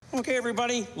Okay,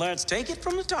 everybody, let's take it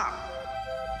from the top.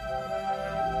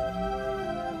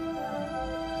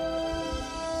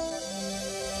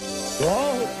 To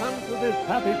all who come to this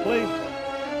happy place,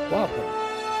 welcome.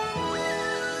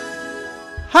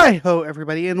 Hi-ho,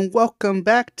 everybody, and welcome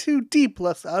back to D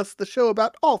Plus Us, the show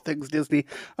about all things Disney.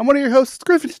 I'm one of your hosts,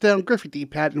 Griffin Stone, Griffy D.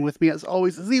 Pat, and with me, as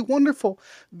always, is the wonderful,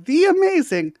 the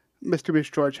amazing Mr.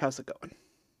 Mitch George. How's it going?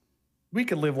 We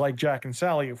could live like Jack and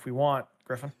Sally if we want,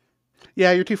 Griffin.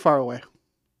 Yeah, you're too far away.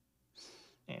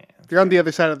 Yeah. You're on the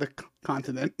other side of the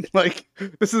continent. Like,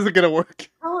 this isn't gonna work.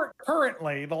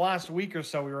 Currently, the last week or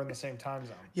so, we were in the same time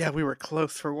zone. Yeah, we were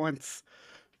close for once.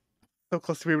 So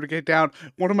close to be able to get down.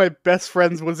 One of my best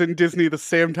friends was in Disney the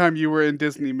same time you were in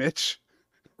Disney, Mitch.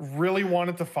 Really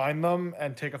wanted to find them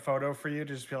and take a photo for you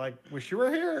to just be like, wish you were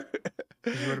here.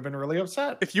 You would have been really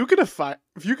upset. If you could have found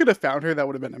her, that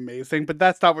would have been amazing. But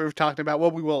that's not what we're talking about. Well,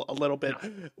 we will a little bit.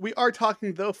 No. We are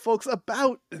talking, though, folks,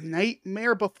 about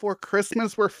Nightmare Before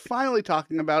Christmas. We're finally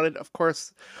talking about it. Of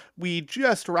course, we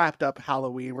just wrapped up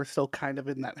Halloween. We're still kind of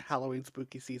in that Halloween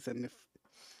spooky season. If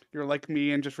you're like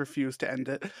me and just refuse to end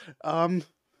it.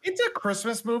 It's a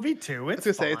Christmas movie too.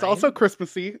 It's also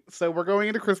Christmassy, so we're going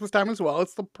into Christmas time as well.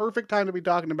 It's the perfect time to be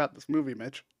talking about this movie,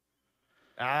 Mitch.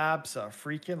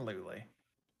 Abso-freaking-lutely.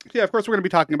 Yeah, of course we're going to be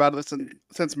talking about this, and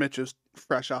since Mitch is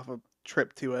fresh off a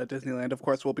trip to Disneyland, of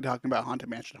course we'll be talking about Haunted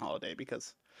Mansion Holiday,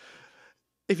 because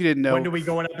if you didn't know... When do we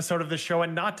go an episode of this show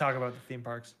and not talk about the theme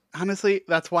parks? Honestly,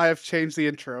 that's why I've changed the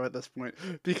intro at this point,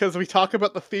 because we talk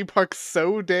about the theme parks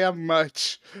so damn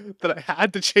much that I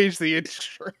had to change the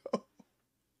intro.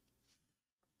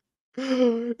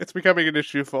 It's becoming an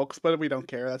issue, folks, but we don't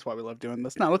care. That's why we love doing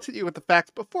this. Now, let's hit you with the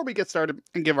facts before we get started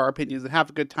and give our opinions and have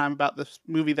a good time about this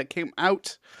movie that came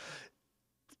out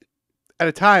at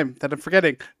a time that I'm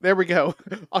forgetting. There we go.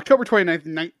 October 29th,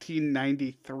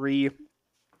 1993.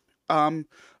 Of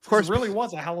course, it really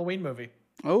was a Halloween movie.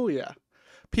 Oh, yeah.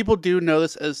 People do know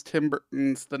this as Tim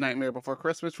Burton's The Nightmare Before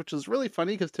Christmas, which is really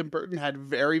funny because Tim Burton had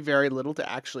very, very little to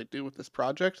actually do with this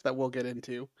project that we'll get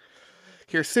into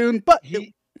here soon. But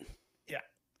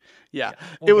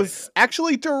it was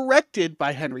actually directed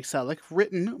by Henry Selick,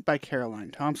 written by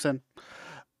Caroline Thompson,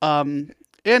 and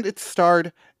it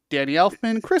starred Danny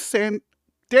Elfman,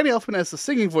 Danny Elfman as the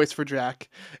singing voice for Jack,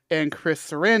 and Chris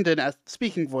Sarandon as the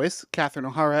speaking voice, Catherine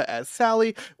O'Hara as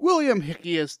Sally, William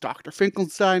Hickey as Dr.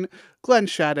 Finkelstein, Glenn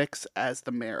Shaddix as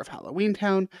the mayor of Halloween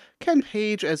Town, Ken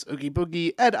Page as Oogie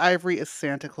Boogie, Ed Ivory as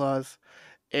Santa Claus,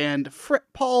 and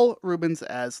Paul Rubens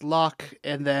as Locke,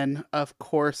 and then, of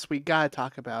course, we gotta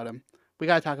talk about him. We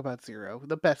gotta talk about Zero,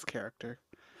 the best character.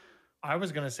 I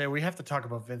was gonna say, we have to talk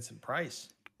about Vincent Price.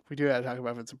 We do have to talk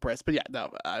about Vincent Price, but yeah,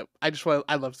 no, I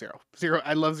love Zero.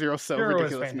 I love Zero so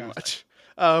ridiculously much.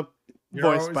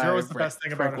 Voiced by Zero is the best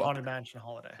thing about Frank Haunted Mansion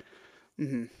Holiday.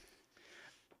 Mm-hmm.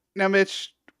 Now,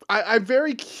 Mitch, I'm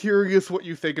very curious what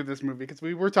you think of this movie, because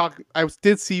we were talking. I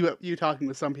did see you talking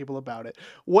with some people about it.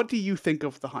 What do you think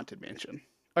of the Haunted Mansion?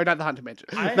 Or not the Haunted Mansion,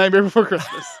 Nightmare Before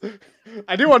Christmas.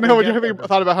 I do want to know what you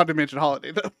thought about Haunted Mansion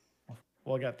Holiday, though.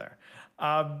 We'll get there.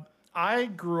 I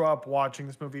grew up watching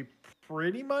this movie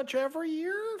pretty much every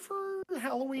year for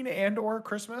Halloween and or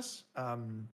Christmas.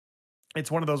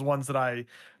 It's one of those ones that I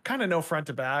kind of know front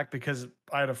to back because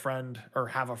I have a friend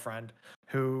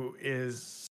who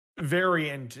is very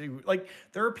into, like,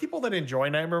 there are people that enjoy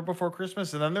Nightmare Before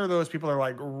Christmas, and then there are those people that are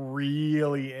like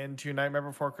really into Nightmare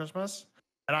Before Christmas.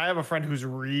 And I have a friend who's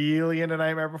really into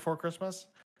Nightmare Before Christmas.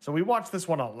 So we watched this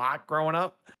one a lot growing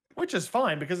up, which is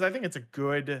fine because I think it's a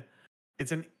good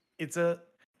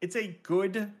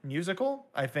musical.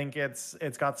 I think it's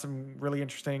got some really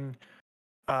interesting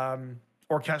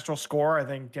orchestral score. I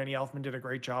think Danny Elfman did a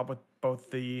great job with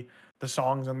both the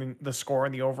songs and the score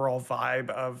and the overall vibe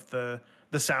of the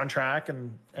soundtrack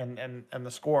and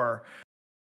the score.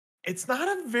 It's not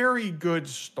a very good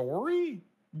story.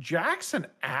 Jack's an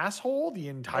asshole the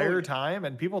entire time,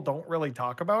 and people don't really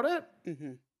talk about it.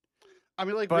 Mm-hmm. I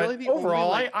mean, like, but really,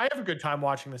 overall, I have a good time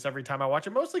watching this every time I watch it,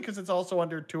 mostly because it's also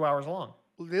under 2 hours long.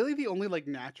 Really, the only, like,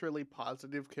 naturally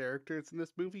positive characters in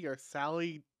this movie are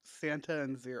Sally, Santa,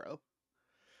 and Zero.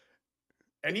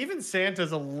 And even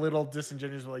Santa's a little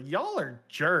disingenuous, like, y'all are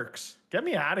jerks. Get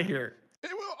me out of here.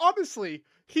 Well, honestly,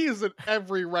 he is in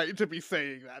every right to be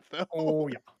saying that, though. Oh,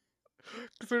 yeah.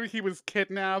 Considering he was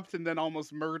kidnapped and then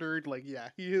almost murdered, like, yeah,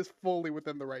 he is fully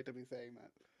within the right to be saying that.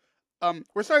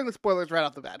 We're starting with spoilers right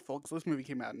off the bat, folks. This movie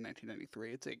came out in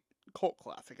 1993. It's a cult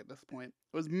classic at this point.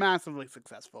 It was massively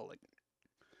successful. Like,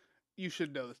 you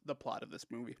should know the plot of this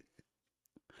movie.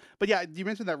 But yeah, you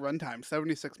mentioned that runtime,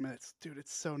 76 minutes. Dude,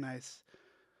 it's so nice.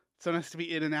 So nice to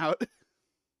be in and out.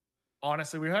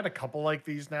 honestly, we've had a couple like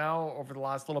these now over the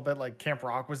last little bit. Like Camp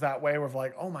Rock was that way. We're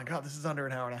like, oh my god, this is under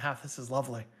an hour and a half. This is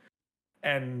lovely.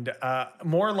 And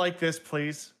more like this,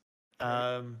 please.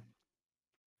 Um,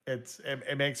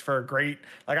 it makes for a great,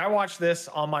 like, I watch this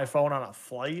on my phone on a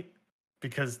flight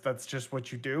because that's just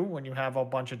what you do when you have a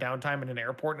bunch of downtime in an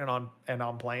airport and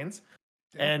on planes.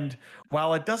 Yeah. And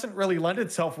while it doesn't really lend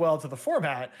itself well to the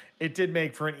format, it did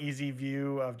make for an easy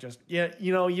view of just, yeah,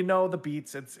 you know the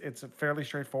beats. It's fairly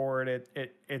straightforward.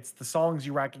 It's the songs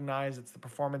you recognize, it's the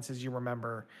performances you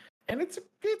remember, and it's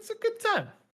a good time.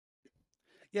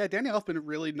 Yeah, Danny Elfman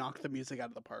really knocked the music out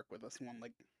of the park with this one.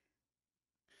 Like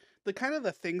the kind of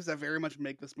the things that very much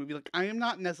make this movie. Like I am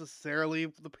not necessarily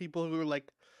the people who are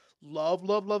like love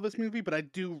this movie, but I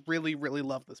do really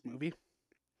love this movie.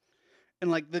 And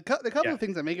like the couple Yeah. of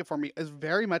things that make it for me is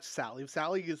very much Sally.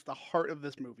 Sally is the heart of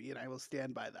this movie, and I will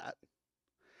stand by that.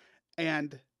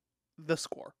 And the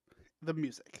score, the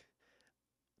music,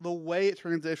 the way it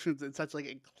transitions in such like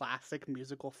a classic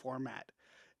musical format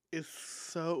is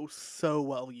so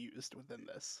well used within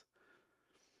this.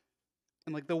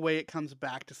 And like the way it comes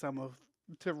back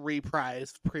to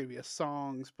reprise previous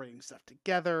songs, bringing stuff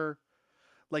together.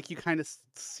 Like you kind of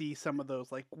see some of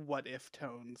those like what if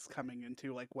tones coming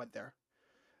into like what they're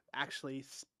actually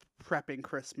prepping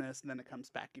Christmas, and then it comes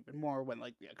back even more when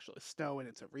like the actual snow and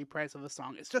it's a reprise of the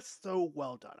song. It's just so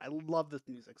well done. I love this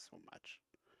music so much.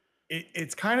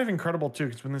 It's kind of incredible too,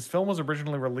 because when this film was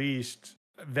originally released,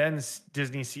 then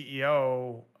Disney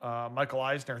CEO Michael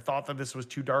Eisner thought that this was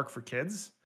too dark for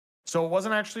kids. So it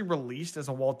wasn't actually released as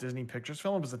a Walt Disney Pictures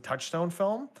film. It was a Touchstone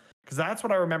film, because that's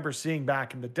what I remember seeing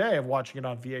back in the day of watching it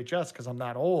on VHS, because I'm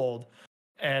that old,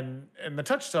 and the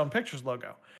Touchstone Pictures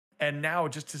logo. And now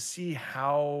just to see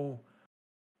how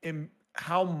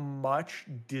much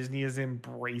Disney is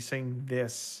embracing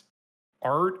this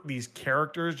art, these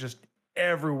characters just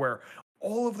everywhere.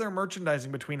 All of their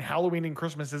merchandising between Halloween and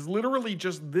Christmas is literally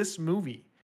just this movie,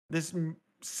 this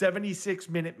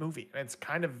 76-minute movie. And it's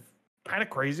kind of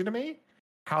crazy to me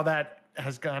how that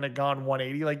has kind of gone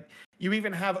 180. Like you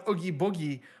even have Oogie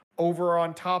Boogie over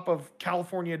on top of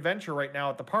California Adventure right now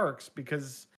at the parks,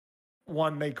 because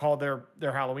one, they call their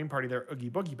Halloween party their Oogie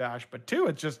Boogie Bash, but two,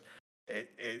 it's just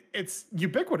it's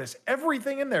ubiquitous.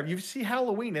 Everything in there. You see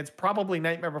Halloween, it's probably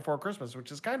Nightmare Before Christmas,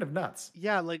 which is kind of nuts.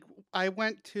 Yeah, like I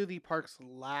went to the parks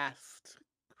last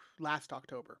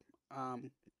October.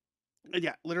 And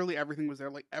yeah, literally everything was there.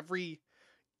 Like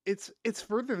it's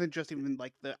further than just even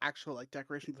like the actual like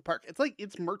decoration of the park. It's like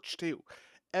it's merch too.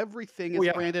 Everything is Oh,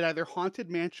 yeah. branded either Haunted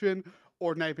Mansion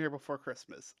or Nightmare Before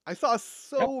Christmas. I saw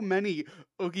so many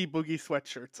Oogie Boogie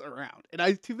sweatshirts around,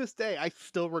 and to this day I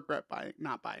still regret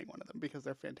not buying one of them because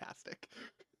they're fantastic.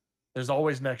 There's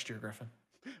always next year, Griffin.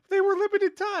 They were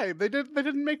limited time. They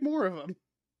didn't make more of them.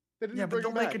 They didn't Yeah, but bring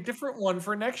they'll them make a back. different one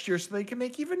for next year so they can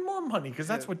make even more money, because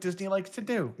that's Yeah. what Disney likes to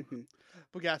do.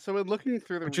 But yeah, so in looking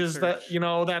through the Which research, is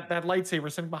that, that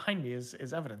lightsaber sitting behind me is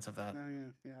evidence of that.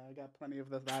 Oh yeah, I got plenty of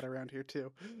that around here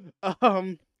too.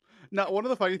 Now one of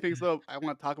the funny things though I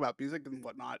want to talk about music and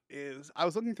whatnot is I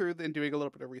was looking through and doing a little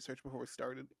bit of research before we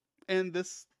started, and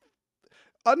this,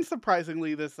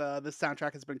 unsurprisingly, this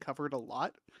soundtrack has been covered a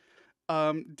lot.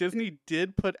 Disney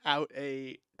did put out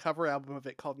a cover album of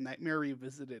it called Nightmare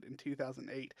Revisited in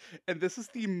 2008, and this is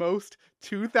the most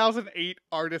 2008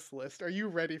 artist list. Are you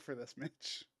ready for this,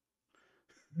 Mitch?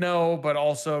 No, but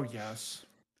also yes.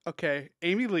 Okay,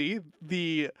 Amy Lee,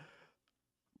 the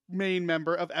main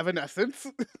member of Evanescence,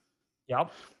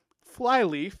 Yep.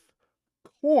 Flyleaf,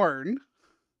 Korn,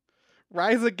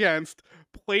 Rise Against,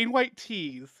 Plain White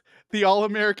Tees, the All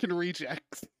American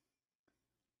Rejects.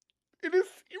 It is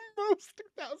the most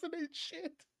 2008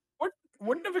 shit.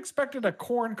 Wouldn't have expected a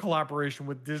Korn collaboration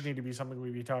with Disney to be something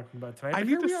we'd be talking about tonight. I But need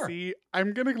here we to are. see.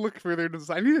 I'm gonna look further into this.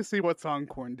 I need to see what song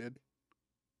Korn did.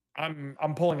 I'm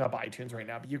pulling up iTunes right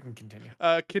now, but you can continue.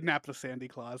 Kidnap the Sandy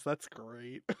Claus. That's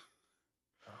great.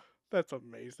 That's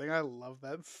amazing. I love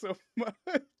that so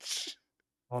much.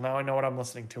 Well, now I know what I'm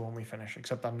listening to when we finish,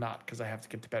 except I'm not, because I have to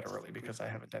get to bed early because I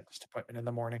have a dentist appointment in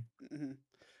the morning. Mm-hmm.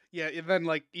 Yeah, and then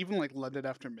like even like London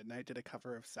After Midnight did a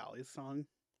cover of Sally's song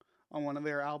on one of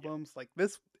their albums. Like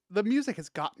this, the music has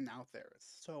gotten out there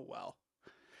so well.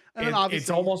 And then obviously, It's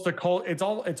almost a cult. It's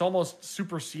almost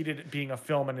superseded being a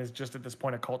film and is just at this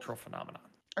point a cultural phenomenon.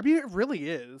 I mean, it really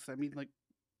is. I mean, like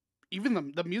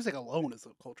even the music alone is a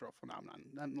cultural phenomenon,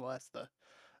 nonetheless. The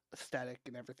aesthetic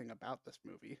and everything about this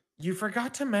movie. You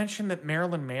forgot to mention that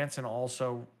Marilyn Manson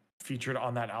also featured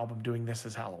on that album doing This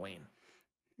Is Halloween.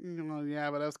 Well, yeah,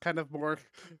 but I was kind of more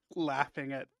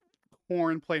laughing at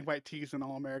Korn, Plain White Tees, and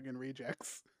All American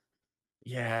Rejects.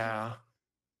 Yeah.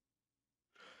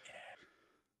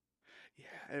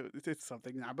 it's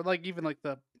something now. But like even like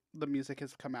the music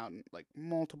has come out in like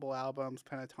multiple albums.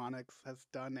 Pentatonics has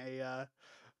done a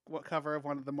what cover of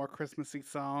one of the more Christmassy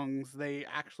songs. They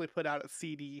actually put out a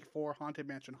CD for Haunted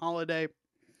Mansion Holiday.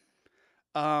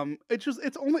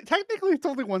 It's only technically it's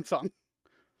only one song.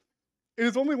 It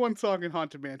is only one song in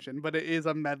Haunted Mansion, but it is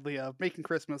a medley of Making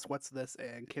Christmas, What's This,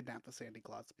 and Kidnap the Sandy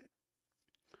Claus.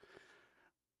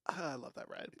 I love that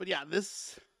ride. But yeah,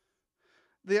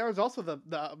 there is also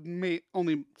the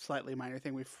only slightly minor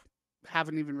thing we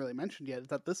haven't even really mentioned yet is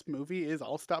that this movie is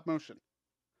all stop motion.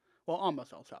 Well,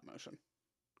 almost all stop motion.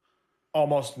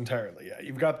 Almost entirely, yeah.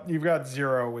 You've got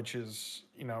Zero, which is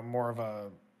more of a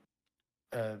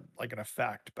like an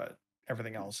effect, but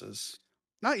everything else is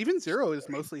not even Zero is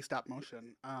mostly stop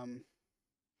motion.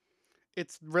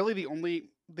 It's really the only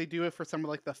they do it for some of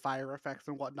like the fire effects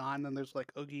and whatnot. And then there's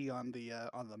like Oogie on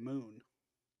the moon.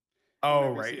 Oh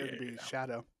right, yeah.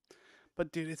 Shadow.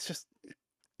 But dude, it's just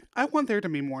I want there to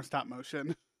be more stop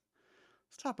motion.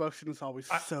 Stop motion is always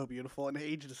so beautiful and it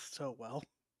ages so well.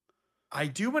 I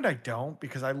do, but I don't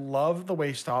because I love the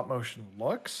way stop motion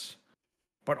looks,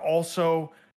 but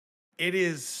also it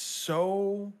is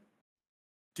so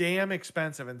damn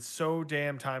expensive and so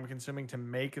damn time consuming to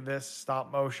make this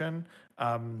stop motion.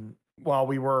 While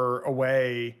we were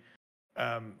away,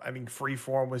 I think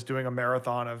Freeform was doing a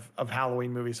marathon of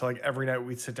Halloween movies. So like every night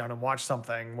we'd sit down and watch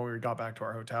something when we got back to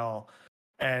our hotel.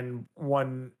 And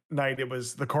one night it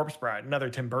was The Corpse Bride, another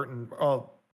Tim Burton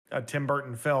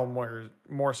film, where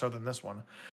more so than this one.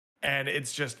 And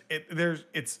it's just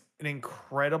it's an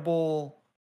incredible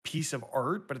piece of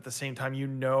art, but at the same time,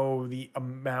 the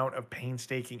amount of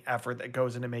painstaking effort that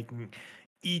goes into making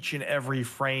each and every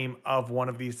frame of one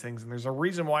of these things. And there's a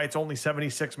reason why it's only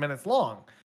 76 minutes long.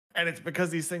 And it's because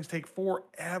these things take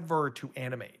forever to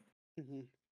animate. Mm-hmm.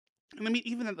 And I mean,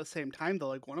 even at the same time, though,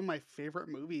 like one of my favorite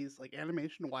movies, like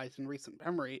animation wise in recent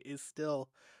memory, is still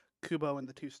Kubo and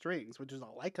the Two Strings, which is a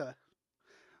Laika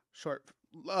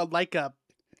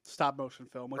stop motion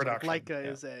film, which Laika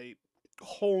is a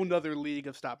whole nother league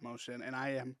of stop motion, and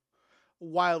I am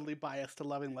wildly biased to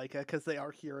loving Laika because they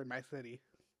are here in my city.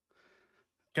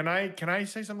 Can I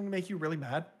say something to make you really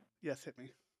mad? Yes, hit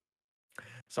me.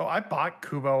 So I bought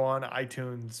Kubo on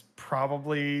iTunes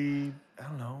probably, I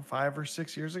don't know, 5 or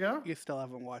 6 years ago. You still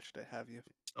haven't watched it, have you?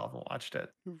 Still haven't watched it.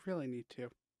 You really need to.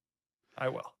 I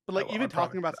will. But like even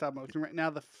talking about stop motion right now,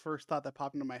 the first thought that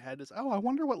popped into my head is, oh, I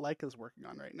wonder what Laika's working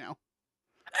on right now.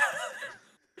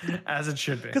 As it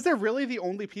should be. Because they're really the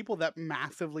only people that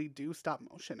massively do stop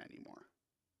motion anymore.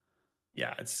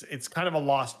 Yeah, it's kind of a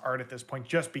lost art at this point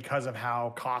just because of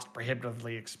how cost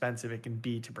prohibitively expensive it can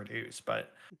be to produce.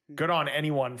 But good on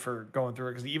anyone for going through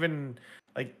it, because even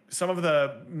like some of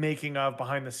the making of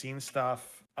behind the scenes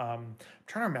stuff, I'm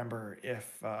trying to remember if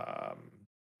I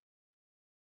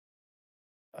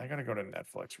gotta go to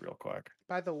Netflix real quick.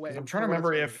 By the way, I'm trying to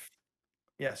remember if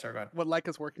sorry, go ahead. What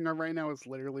Laika's working on right now is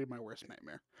literally my worst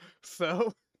nightmare.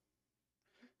 So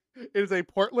it is a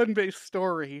Portland-based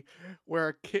story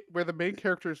where the main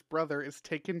character's brother is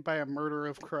taken by a murder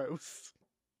of crows.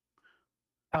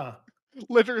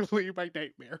 Literally my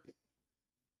nightmare.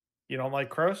 You don't like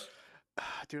crows?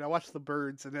 Dude, I watched The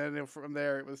Birds, and then from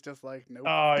there it was just like, nope.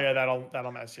 Oh yeah,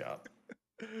 that'll mess you up.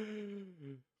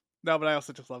 No, but I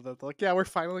also just love that. They're like, yeah, we're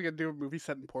finally gonna do a movie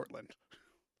set in Portland.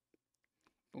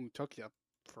 Only took you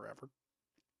forever.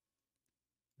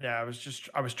 Yeah, I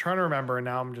was trying to remember, and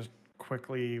now I'm just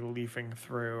quickly leafing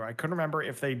through. I couldn't remember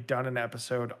if they'd done an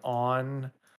episode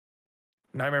on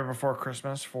Nightmare Before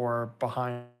Christmas for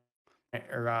behind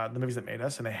or the movies that made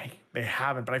us, and they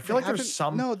haven't. But I feel like there's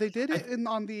some. No, they did it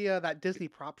on the that Disney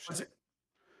prop show.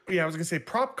 Yeah, I was gonna say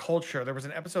Prop Culture. There was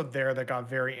an episode there that got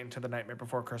very into the Nightmare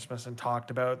Before Christmas and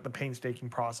talked about the painstaking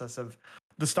process of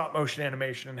the stop motion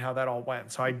animation and how that all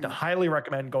went. So I highly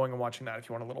recommend going and watching that if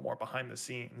you want a little more behind the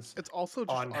scenes. It's also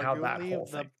just arguably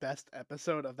the best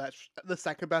episode of that, the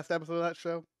second best episode of that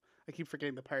show. I keep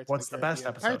forgetting the Pirates. What's the best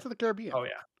episode? Pirates of the Caribbean. Oh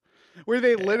yeah, where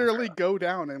they literally go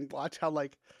down and watch how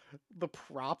like the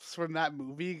props from that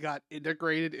movie got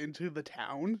integrated into the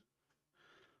town.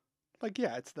 Like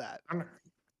yeah, it's that.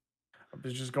 I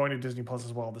was just going to Disney Plus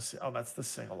as well to see. Oh, that's the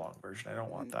sing-along version. I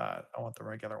don't want that. I want the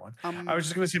regular one. I was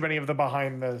just going to see if any of the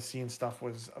behind-the-scenes stuff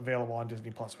was available on Disney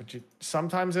Plus, which it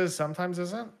sometimes is, sometimes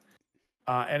isn't.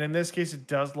 And in this case, it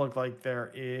does look like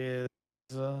there is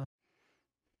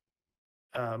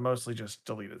mostly just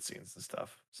deleted scenes and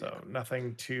stuff. So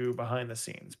nothing too behind the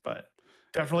scenes, but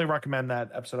definitely recommend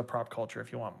that episode of Prop Culture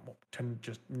if you want to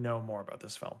just know more about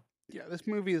this film. Yeah, this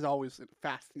movie is always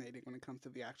fascinating when it comes to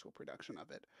the actual production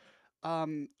of it.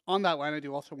 On that line, I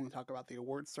do also want to talk about the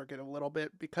awards circuit a little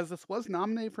bit because this was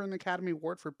nominated for an Academy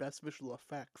Award for Best Visual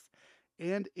Effects,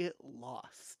 and it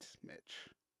lost, Mitch.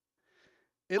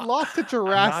 It lost to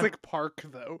Jurassic Park,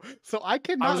 though, so I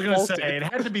cannot. I was going to fault say it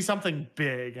had to be something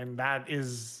big, and that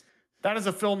is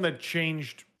a film that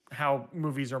changed how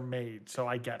movies are made. So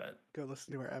I get it. Go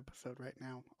listen to our episode right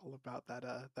now, all about that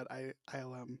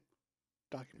ILM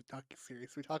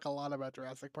docu-series. We talk a lot about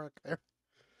Jurassic Park there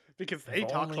because they If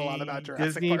talk a lot only about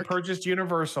Jurassic Disney Park. purchased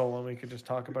Universal, and we could just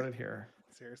talk about it here.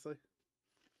 Seriously.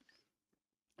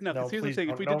 No, No, because here's the please thing: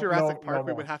 if don't. we No, did Jurassic no, Park, no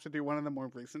we would more. have to do one of the more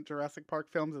recent Jurassic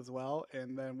Park films as well,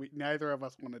 and then neither of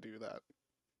us want to do that.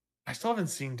 I still haven't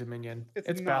seen Dominion.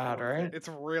 It's not bad, worth it. right? It's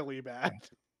really bad.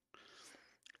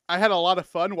 I had a lot of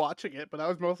fun watching it, but that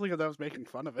was mostly because I was making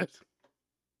fun of it.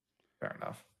 Fair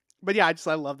enough. But yeah,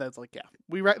 I love that. It's like,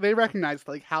 yeah, they recognized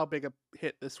like how big a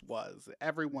hit this was.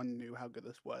 Everyone knew how good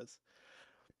this was.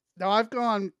 Now I've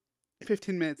gone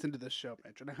 15 minutes into this show,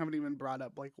 Mitch, and I haven't even brought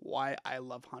up like why I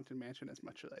love Haunted Mansion as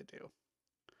much as I do.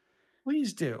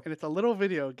 Please do. And it's a little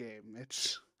video game,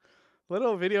 Mitch.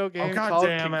 Little video game God called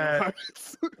damn Kingdom it.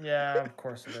 Hearts. Yeah, of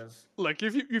course it is. Look,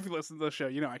 if you listen to the show,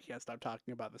 you know I can't stop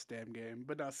talking about this damn game.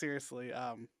 But no, seriously,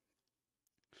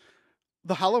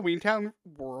 the Halloween Town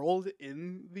world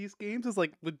in these games is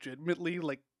like legitimately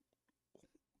like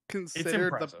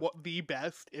considered impressive. the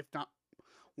best, if not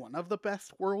one of the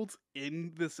best worlds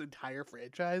in this entire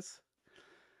franchise.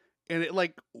 And it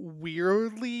like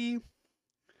weirdly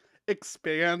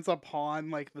expands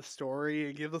upon like the story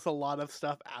and gives us a lot of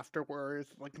stuff afterwards,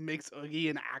 like makes Oogie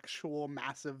an actual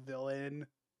massive villain.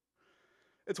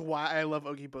 It's why I love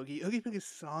Oogie Boogie. Oogie Boogie's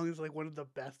song is like one of the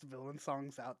best villain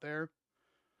songs out there.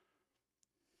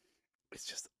 It's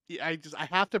just I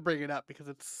have to bring it up because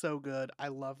it's so good. I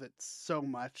love it so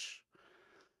much.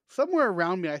 Somewhere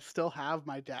around me I still have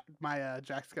my Jack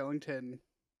Skellington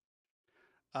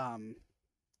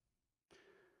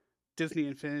Disney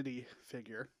Infinity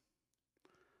figure.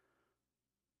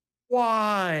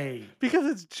 Why? Because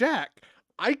it's Jack.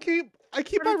 I keep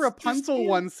But my it's Rapunzel Disney.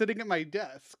 one sitting at my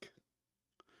desk.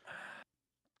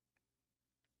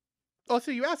 Oh,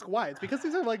 so you ask why? It's because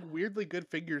these are like weirdly good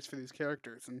figures for these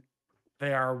characters, and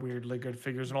They are weirdly good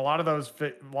figures, and a lot of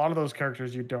those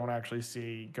characters you don't actually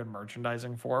see good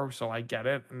merchandising for. So I get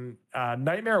it. And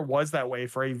Nightmare was that way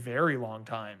for a very long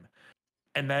time,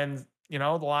 and then the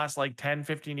last like 10,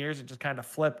 15 years, it just kind of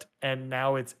flipped, and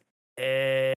now it's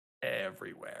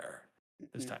everywhere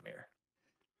this time of year.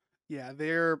 yeah,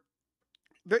 they're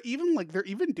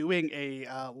even doing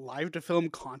a live to film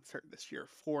concert this year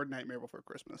for Nightmare Before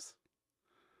Christmas,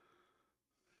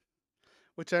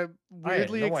 which I'm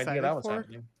weirdly I had no excited idea that was for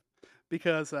happening.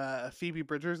 because Phoebe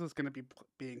Bridgers is going to be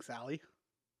being Sally,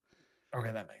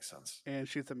 Okay, that makes sense. and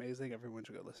she's amazing. Everyone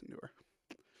should go listen to her.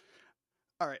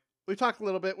 All right, we talked a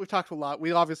little bit. We've talked a lot.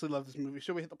 We obviously love this movie.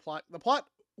 Should we hit the plot? The plot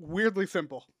weirdly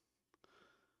simple.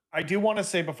 I do want to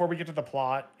say before we get to the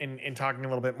plot, in talking a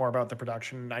little bit more about the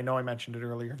production, I know I mentioned it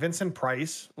earlier. Vincent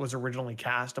Price was originally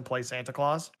cast to play Santa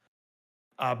Claus,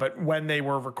 but when they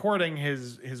were recording,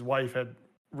 his wife had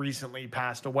recently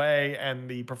passed away, and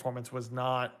the performance was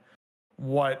not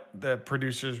what the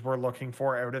producers were looking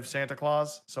for out of Santa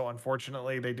Claus. So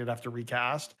unfortunately, they did have to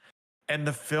recast. And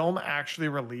the film actually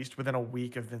released within a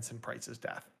week of Vincent Price's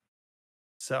death.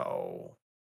 So,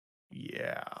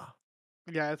 yeah.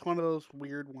 Yeah, it's one of those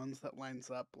weird ones that lines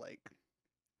up like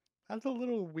that's a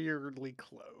little weirdly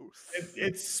close.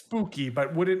 It's spooky,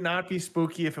 but would it not be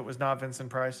spooky if it was not Vincent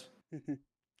Price?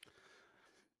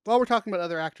 While we're talking about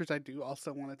other actors, I do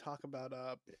also want to talk about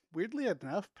weirdly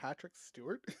enough Patrick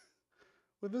Stewart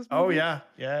with this movie. Oh yeah,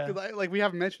 yeah. Because we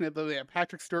haven't mentioned it, but yeah,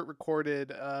 Patrick Stewart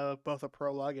recorded both a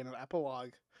prologue and an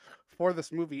epilogue for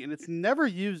this movie, and it's never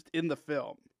used in the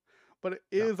film, but it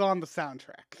is on the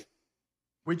soundtrack.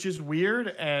 Which is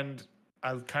weird, and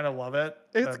I kind of love it.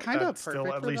 It's kind of still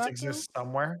perfect at for least that, exists though.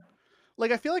 somewhere.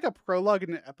 Like I feel like a prologue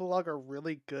and an epilogue are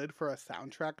really good for a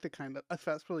soundtrack to kind of,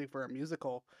 especially for a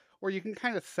musical, where you can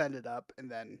kind of set it up and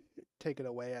then take it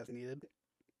away as needed.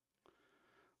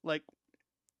 Like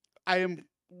I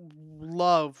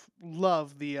love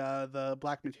the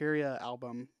Black Materia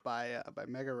album by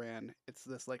Mega Ran. It's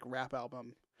this like rap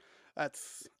album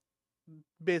that's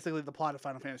basically the plot of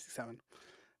Final Fantasy VII,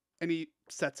 and he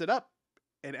sets it up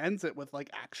and ends it with like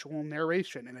actual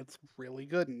narration, and it's really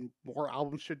good. And more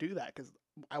albums should do that because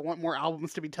I want more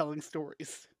albums to be telling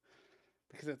stories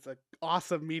because it's an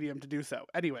awesome medium to do so.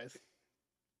 Anyways.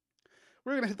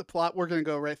 We're going to hit the plot. We're going to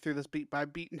go right through this beat by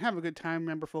beat and have a good time.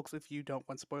 Remember, folks, if you don't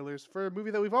want spoilers for a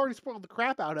movie that we've already spoiled the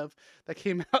crap out of that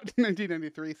came out in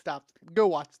 1993, go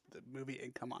watch the movie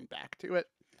and come on back to it.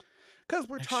 Because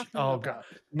we're talking Oh about god,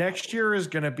 next year is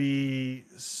gonna be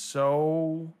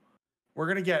so. We're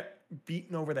gonna get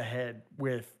beaten over the head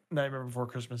with Nightmare Before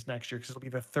Christmas next year because it'll be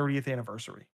the 30th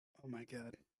anniversary. Oh my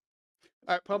god.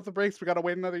 All right, pump the brakes. We gotta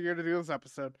wait another year to do this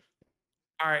episode.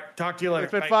 All right, talk to you later.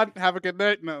 It's been Bye. fun. Have a good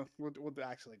night. No, we'll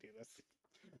actually do this.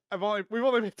 We've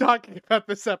only been talking about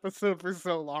this episode for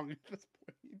so long at this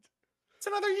point. It's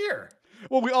another year.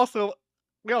 Well, we also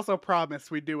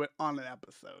promised we'd do it on an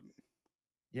episode.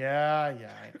 Yeah,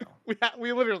 I know.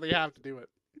 We literally have to do it.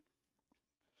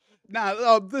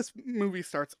 Now, this movie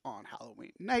starts on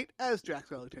Halloween night as Jack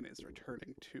Skellington is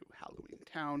returning to Halloween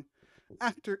Town.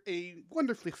 After a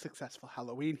wonderfully successful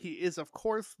Halloween, he is, of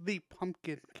course, the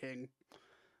Pumpkin King.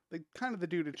 Kind of the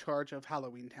dude in charge of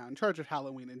Halloween Town, in charge of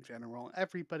Halloween in general.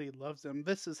 Everybody loves him.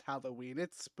 This is Halloween.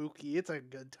 It's spooky. It's a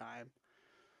good time.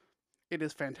 It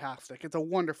is fantastic. It's a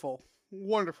wonderful,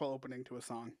 wonderful opening to a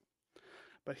song.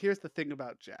 But here's the thing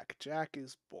about Jack. Jack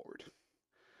is bored.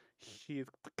 He's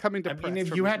coming to. I mean,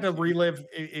 if you had to relive,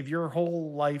 if your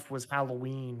whole life was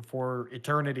Halloween for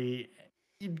eternity,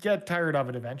 you'd get tired of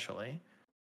it eventually.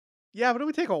 Yeah, but it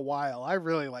would take a while. I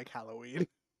really like Halloween.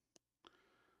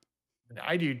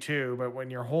 I do too, but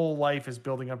when your whole life is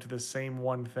building up to the same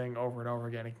one thing over and over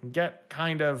again, it can get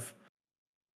kind of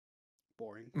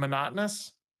boring,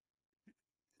 monotonous,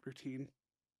 routine.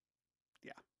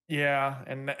 Yeah,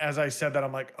 and as I said that,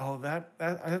 I'm like, oh,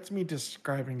 that's me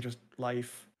describing just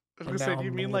life. I was gonna say, do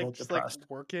you mean like just like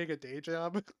working a day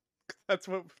job? That's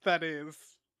what that is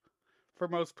for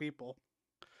most people.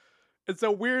 It's a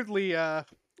weirdly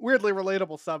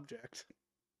relatable subject.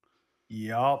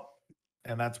 Yup.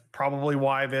 And that's probably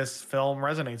why this film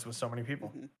resonates with so many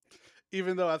people. Mm-hmm.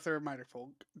 Even though, as a reminder,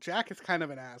 Jack is kind of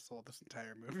an asshole this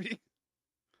entire movie.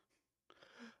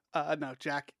 No,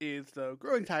 Jack is, though,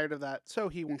 growing tired of that, so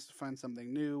he wants to find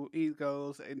something new. He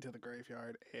goes into the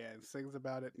graveyard and sings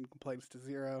about it and complains to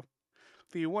Zero,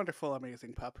 the wonderful,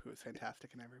 amazing pup who is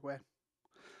fantastic in every way.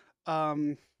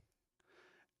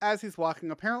 As he's walking,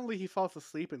 apparently he falls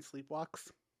asleep and sleepwalks.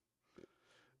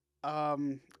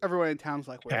 Everyone in town's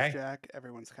like, where's Jack?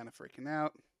 Everyone's kind of freaking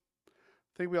out.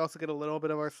 I think we also get a little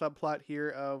bit of our subplot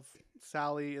here of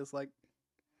Sally is like,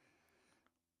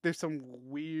 there's some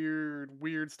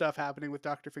weird stuff happening with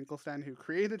Dr. Finkelstein, who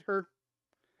created her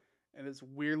and is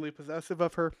weirdly possessive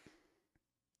of her.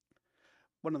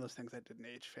 One of those things that didn't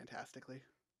age fantastically.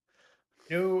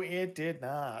 No, it did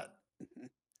not.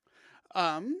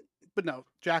 But no,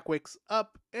 Jack wakes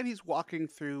up and he's walking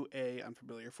through a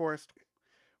unfamiliar forest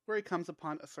where he comes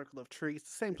upon a circle of trees, the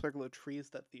same circle of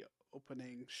trees that the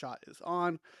opening shot is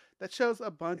on, that shows a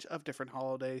bunch of different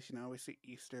holidays. You know, we see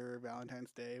Easter,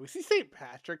 Valentine's Day, we see St.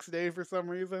 Patrick's Day for some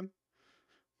reason,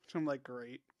 which I'm like,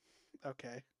 great,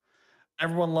 okay.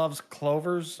 Everyone loves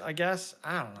clovers, I guess.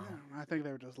 I don't know. Yeah, I think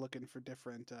they were just looking for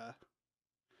different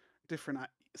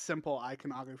simple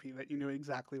iconography that you knew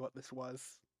exactly what this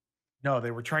was. No,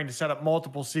 they were trying to set up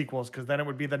multiple sequels because then it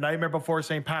would be The Nightmare Before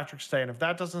St. Patrick's Day. And if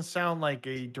that doesn't sound like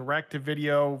a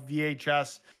direct-to-video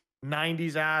VHS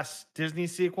 90s ass Disney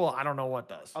sequel, I don't know what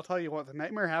does. I'll tell you what, the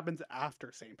nightmare happens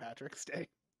after St. Patrick's Day.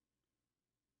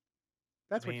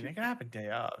 That's what it can happen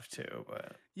day of too,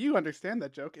 but you understand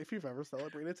that joke if you've ever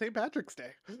celebrated St. Patrick's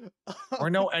Day. Or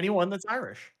know anyone that's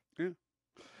Irish.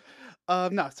 Yeah.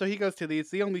 No, so he goes to these.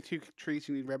 The only two trees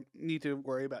you need to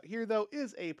worry about here, though,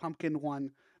 is a pumpkin one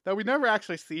that we never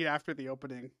actually see after the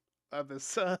opening of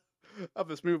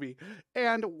this movie,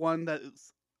 and one that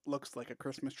looks like a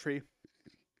Christmas tree.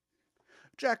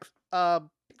 Jack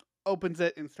opens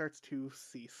it and starts to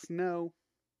see snow.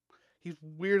 He's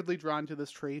weirdly drawn to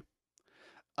this tree.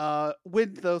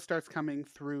 Wind, though, starts coming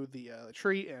through the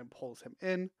tree and pulls him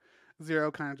in.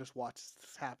 Zero kind of just watches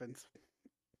this happen.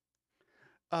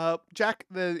 Jack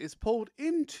then is pulled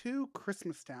into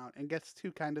Christmastown and gets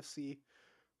to kind of see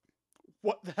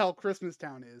what the hell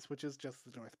Christmastown is, which is just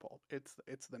the North Pole.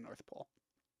 It's the North Pole.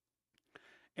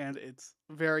 And it's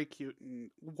very cute,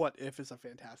 and What If is a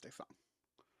fantastic song.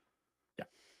 Yeah.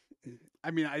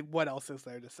 I mean, what else is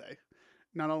there to say?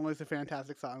 Not only is it a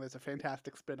fantastic song, there's a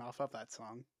fantastic spin-off of that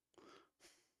song.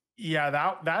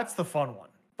 Yeah, that's the fun one.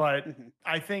 But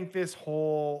I think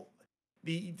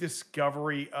the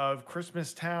discovery of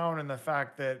Christmastown and the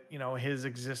fact that, you know, his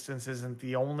existence isn't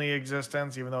the only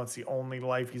existence, even though it's the only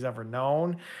life he's ever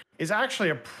known, is actually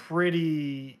a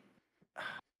pretty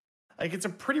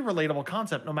relatable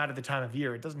concept no matter the time of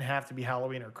year. It doesn't have to be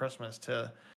Halloween or Christmas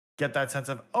to get that sense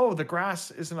of, oh, the grass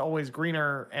isn't always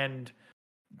greener,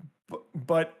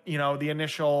 but you know, the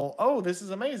initial, oh, this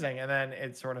is amazing, and then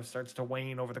it sort of starts to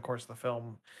wane over the course of the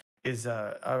film is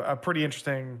a pretty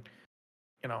interesting,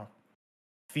 you know,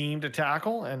 theme to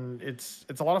tackle, and it's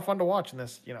a lot of fun to watch in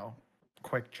this,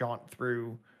 quick jaunt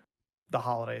through the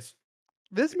holidays.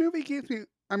 This movie keeps me.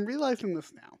 I'm realizing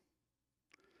this now.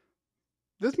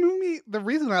 This movie, the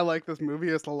reason I like this movie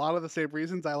is a lot of the same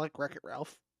reasons I like Wreck-It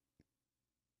Ralph.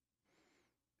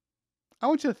 I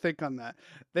want you to think on that.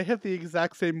 They have the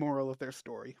exact same moral of their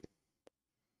story.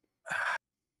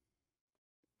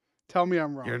 Tell me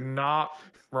I'm wrong. You're not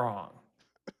wrong.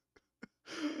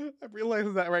 I'm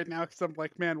realizing that right now because I'm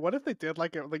like, man, what if they did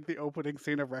like the opening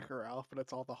scene of Wreck-It Ralph, and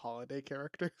it's all the holiday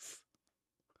characters?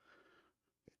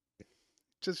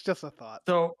 Just a thought.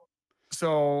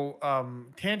 So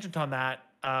tangent on that.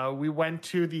 We went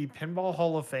to the Pinball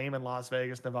Hall of Fame in Las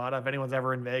Vegas, Nevada. If anyone's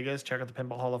ever in Vegas, check out the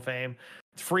Pinball Hall of Fame.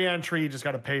 It's free entry. You just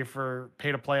got to pay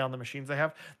to play on the machines they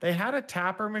have. They had a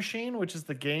Tapper machine, which is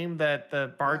the game that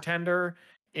the bartender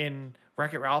in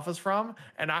Wreck-It Ralph is from.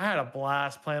 And I had a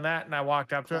blast playing that. And I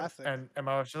walked up to it, and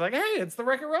my wife was like, "Hey, it's the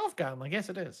Wreck-It Ralph guy." I'm like, "Yes,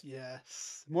 it is."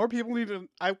 Yes. More people need to.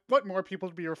 I want more people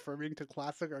to be referring to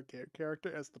classic arcade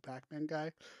character as the Pac-Man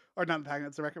guy. Or not the Pac-Man,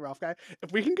 it's the Wreck-It Ralph guy.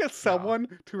 If we can get someone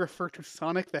to refer to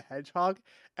Sonic the Hedgehog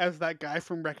as that guy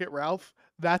from Wreck-It Ralph,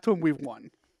 that's when we've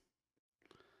won.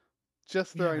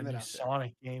 Just throwing that out there.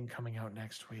 Sonic game coming out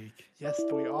next week. Yes,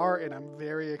 we are, and I'm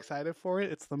very excited for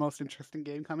it. It's the most interesting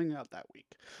game coming out that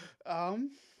week. I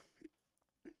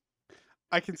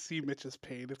can see Mitch's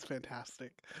pain. It's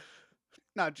fantastic.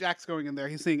 Now, Jack's going in there.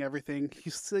 He's seeing everything. He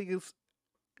sees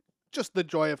just the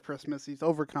joy of Christmas. He's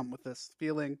overcome with this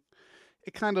feeling.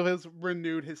 It kind of has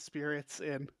renewed his spirits,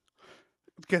 and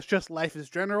because just life is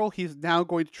general, he's now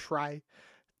going to try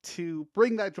to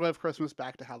bring that joy of Christmas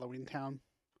back to Halloween Town.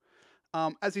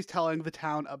 As he's telling the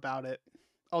town about it.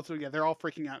 Also, yeah, they're all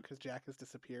freaking out because Jack has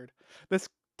disappeared. This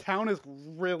town is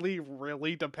really,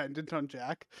 really dependent on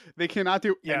Jack. They cannot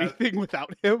do anything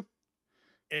without him.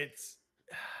 It's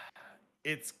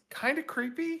kind of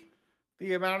creepy,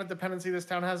 the amount of dependency this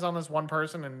town has on this one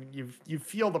person, and you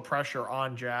feel the pressure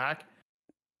on Jack,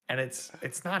 and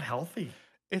it's not healthy.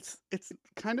 It's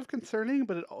kind of concerning,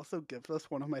 but it also gives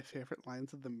us one of my favorite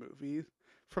lines of the movie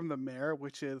from the mayor,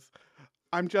 which is,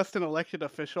 "I'm just an elected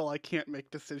official. I can't make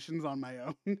decisions on my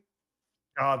own."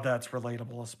 God, that's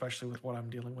relatable, especially with what I'm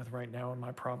dealing with right now in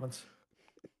my province.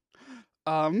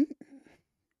 So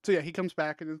yeah, he comes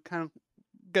back and kind of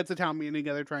gets a town meeting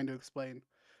together trying to explain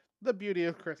the beauty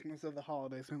of Christmas, of the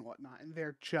holidays and whatnot, and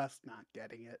they're just not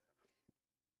getting it.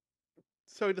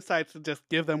 So he decides to just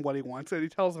give them what he wants, and he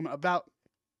tells them about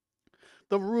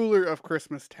the ruler of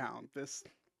Christmas Town.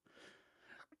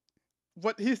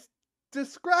 What he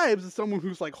describes as someone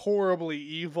who's like horribly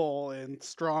evil and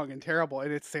strong and terrible,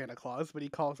 and it's Santa Claus, but he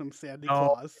calls him Sandy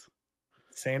Claus.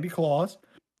 Sandy Claus.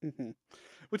 Mm-hmm.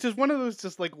 Which is one of those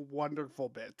just like wonderful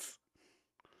bits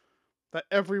that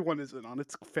everyone is in on.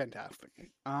 It's fantastic.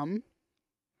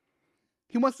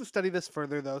 He wants to study this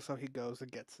further though, so he goes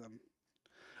and gets some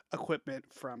equipment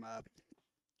from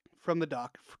the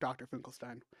Dr.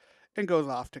 Finkelstein, and goes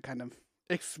off to kind of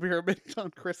experiment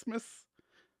on Christmas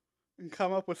and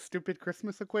come up with stupid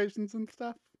Christmas equations and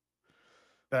stuff.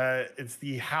 It's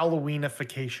the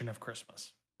Halloweenification of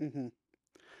Christmas. Mm-hmm.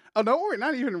 Oh no, we're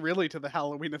not even really to the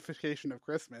Halloweenification of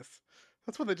Christmas.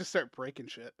 That's when they just start breaking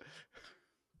shit.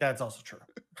 That's also true.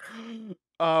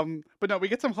 But no, we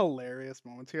get some hilarious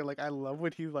moments here. Like, I love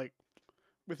when he's like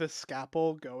with a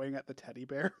scalpel going at the teddy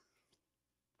bear.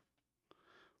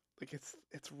 Like, it's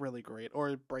really great.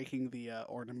 Or breaking the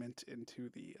ornament into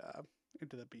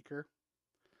the beaker.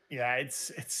 Yeah,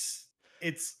 it's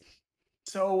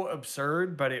so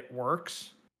absurd, but it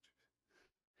works.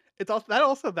 It's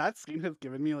also that scene has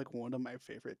given me like one of my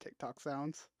favorite TikTok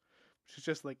sounds, which is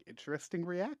just like interesting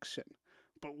reaction.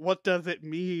 But what does it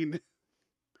mean?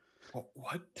 Well,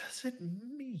 what does it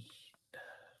mean?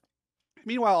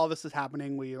 Meanwhile, all this is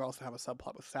happening. We also have a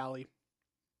subplot with Sally,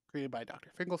 created by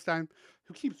Dr. Finkelstein,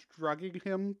 who keeps drugging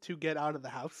him to get out of the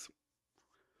house.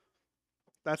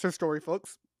 That's her story,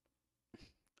 folks.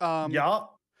 Yeah.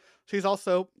 She's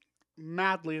also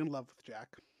madly in love with Jack.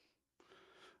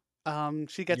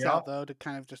 She gets out though to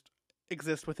kind of just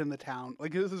exist within the town.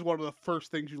 Like, this is one of the first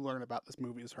things you learn about this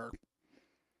movie is her.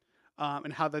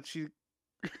 And how that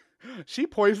she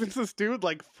poisons this dude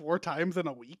like 4 times in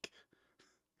a week.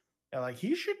 Yeah, like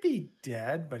he should be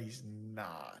dead, but he's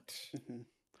not. Mm-hmm.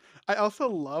 I also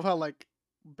love how like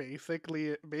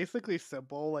basically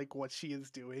simple like what she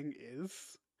is doing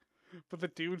is, but the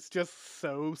dude's just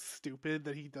so stupid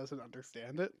that he doesn't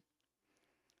understand it.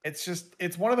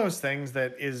 It's one of those things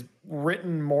that is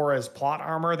written more as plot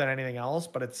armor than anything else,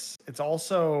 but it's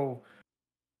also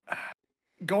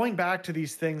going back to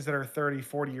these things that are 30,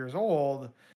 40 years old.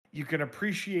 you can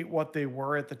appreciate what they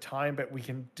were at the time, but we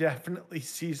can definitely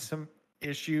see some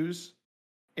issues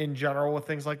in general with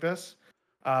things like this.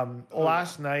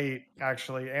 Last night,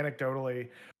 actually, anecdotally,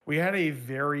 we had a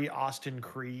very Austin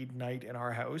Creed night in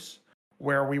our house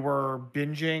where we were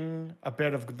binging a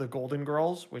bit of the Golden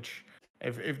Girls, which,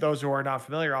 if those who are not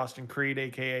familiar, Austin Creed,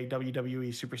 aka WWE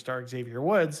superstar Xavier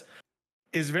Woods,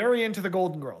 is very into the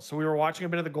Golden Girls. So we were watching a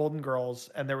bit of the Golden Girls,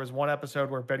 and there was one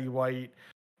episode where Betty White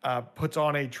puts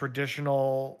on a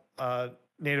traditional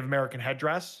Native American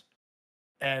headdress,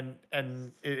 and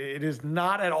it is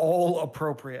not at all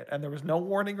appropriate. And there was no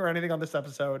warning or anything on this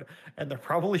episode, and there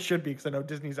probably should be, because I know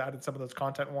Disney's added some of those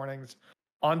content warnings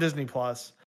on Disney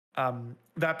Plus.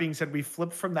 That being said, we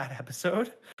flipped from that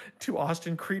episode to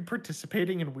Austin Creed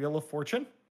participating in Wheel of Fortune,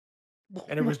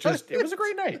 and it was a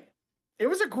great night. It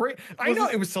was a great.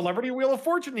 It was Celebrity Wheel of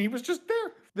Fortune. He was just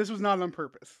there. This was not on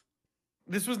purpose.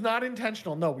 This was not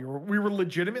intentional. No, we were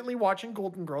legitimately watching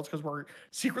Golden Girls because we're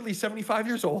secretly 75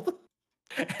 years old.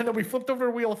 And then we flipped over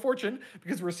to Wheel of Fortune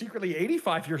because we're secretly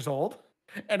 85 years old.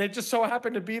 And it just so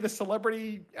happened to be the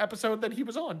celebrity episode that he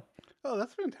was on. Oh,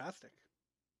 that's fantastic.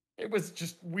 It was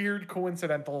just weird,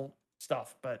 coincidental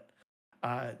stuff. But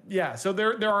yeah, so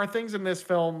there are things in this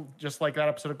film, just like that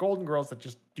episode of Golden Girls, that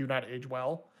just do not age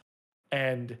well.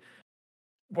 And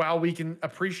while we can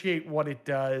appreciate what it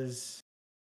does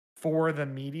for the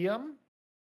medium,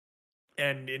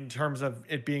 and in terms of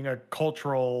it being a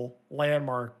cultural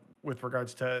landmark with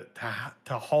regards to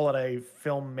holiday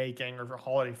filmmaking or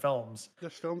holiday films,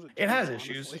 it has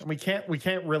issues. And we can't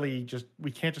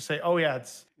just say, oh yeah,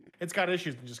 it's got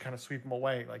issues, and just kind of sweep them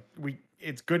away. Like,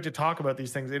 it's good to talk about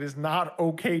these things. It is not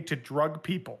okay to drug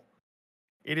people.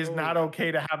 It is not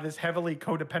okay to have this heavily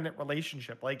codependent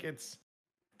relationship. Like,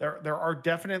 there are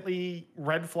definitely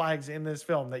red flags in this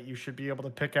film that you should be able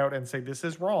to pick out and say, this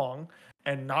is wrong,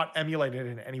 and not emulate it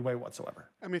in any way whatsoever.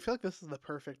 I mean, I feel like this is the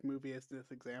perfect movie as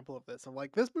this example of this.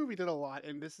 Like, this movie did a lot,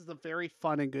 and this is a very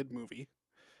fun and good movie.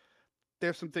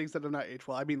 There's some things that have not aged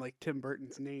well. I mean, like, Tim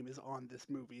Burton's name is on this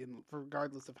movie, and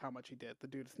regardless of how much he did, the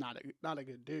dude is not a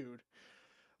good dude.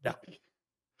 No.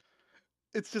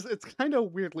 It's kind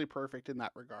of weirdly perfect in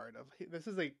that regard. This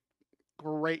is a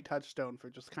great touchstone for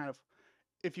just kind of,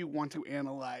 if you want to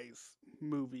analyze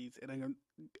movies in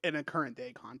a current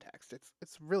day context.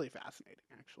 It's really fascinating,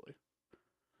 actually.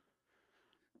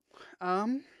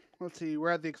 Let's see, we're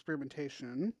at the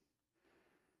experimentation.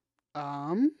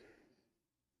 At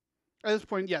this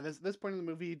point, this point in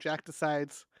the movie, Jack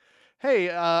decides, hey,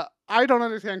 I don't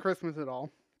understand Christmas at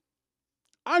all.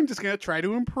 I'm just gonna try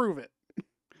to improve it.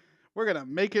 We're gonna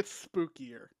make it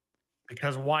spookier.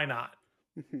 Because why not?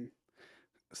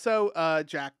 So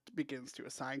Jack begins to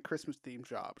assign Christmas-themed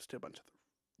jobs to a bunch of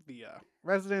the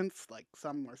residents. Like,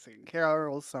 some are singing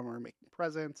carols, some are making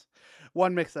presents.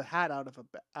 One makes a hat out of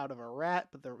a rat,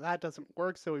 but the rat doesn't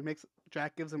work, so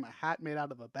Jack gives him a hat made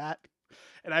out of a bat.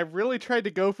 And I really tried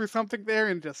to go for something there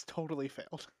and just totally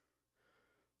failed.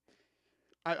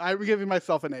 I'm giving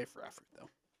myself an A for effort, though.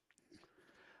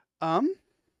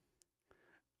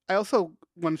 I also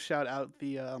want to shout out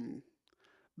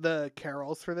the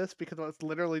carols for this, because it's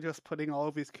literally just putting all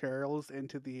of these carols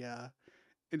into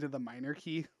the minor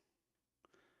key.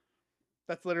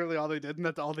 That's literally all they did, and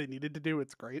that's all they needed to do.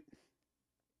 It's great.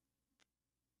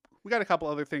 We got a couple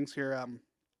other things here.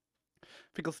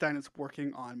 Finkelstein is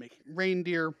working on making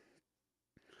reindeer.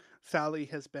 Sally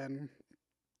has been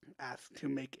asked to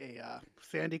make a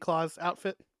Santa Claus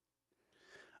outfit.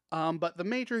 But the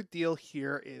major deal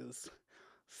here is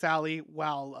Sally,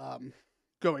 while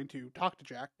going to talk to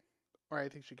Jack, or I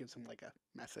think she gives him like a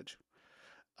message.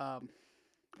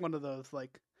 One of those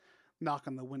like knock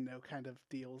on the window kind of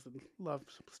deals and love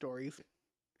stories.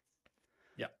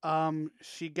 Yeah.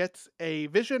 She gets a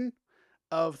vision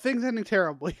of things ending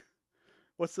terribly.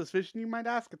 What's this vision, you might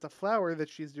ask? It's a flower that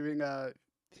she's doing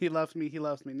he loves me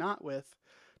not with,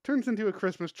 turns into a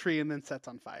Christmas tree and then sets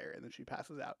on fire, and then she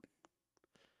passes out.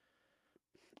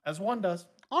 As one does.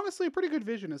 Honestly, a pretty good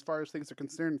vision as far as things are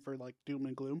concerned for like doom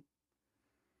and gloom.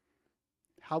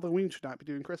 Halloween should not be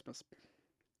doing Christmas.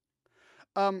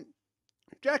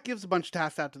 Jack gives a bunch of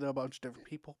tasks out to a bunch of different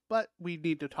people, but we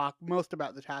need to talk most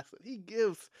about the tasks that he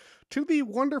gives to the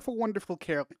wonderful, wonderful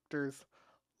characters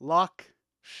Lock,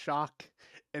 Shock,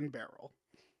 and Barrel.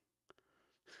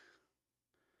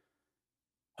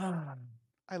 I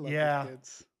love these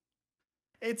kids.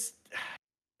 It's,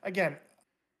 again,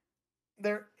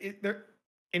 they're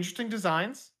interesting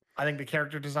designs. I think the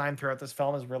character design throughout this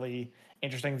film is really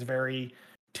interesting. It's very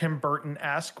Tim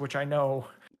Burton-esque, which I know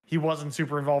he wasn't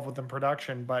super involved with in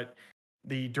production, but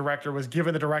the director was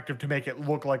given the directive to make it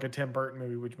look like a Tim Burton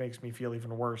movie, which makes me feel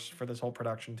even worse for this whole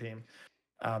production team.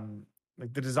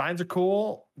 Like the designs are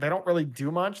cool. They don't really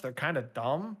do much. They're kind of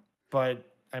dumb, but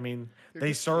I mean, They're they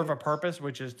just serve a kids. purpose,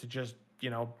 which is to just,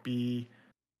 be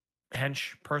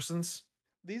hench persons.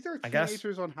 These are I guess.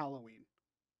 teenagers on Halloween.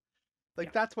 Like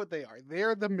Yeah. that's what they are.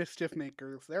 They're the mischief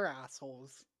makers. They're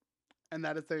assholes, and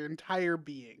that is their entire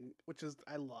being, which is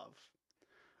I love.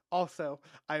 Also,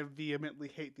 I vehemently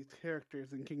hate these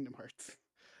characters in Kingdom Hearts.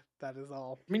 That is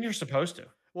all. I mean, you're supposed to.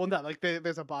 Well, no, like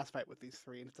there's a boss fight with these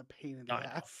three, and it's a pain in the I know.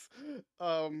 ass.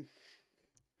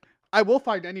 I will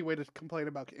find any way to complain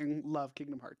about and love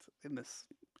Kingdom Hearts in this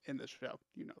show.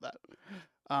 You know that.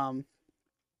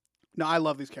 No, I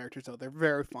love these characters though. They're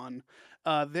very fun.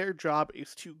 Their job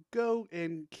is to go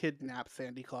and kidnap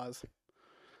Sandy Claus.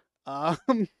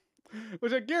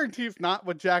 Which I guarantee is not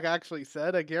what Jack actually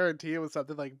said. I guarantee it was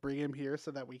something like bring him here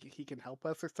so that he can help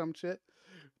us or some shit.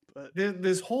 But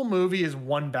This whole movie is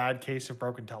one bad case of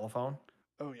broken telephone.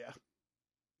 oh yeah,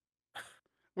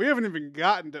 we haven't even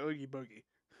gotten to Oogie Boogie,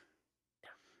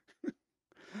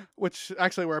 which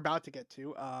actually we're about to get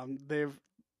to. They're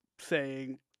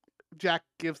saying Jack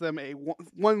gives them a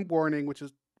one warning, which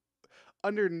is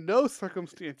under no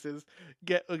circumstances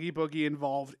get Oogie Boogie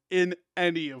involved in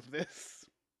any of this.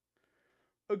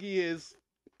 Oogie is,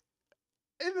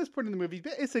 in this point in the movie,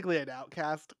 basically an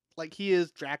outcast. Like, he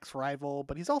is Jack's rival,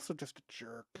 but he's also just a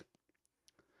jerk.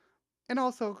 And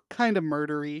also kind of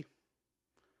murdery.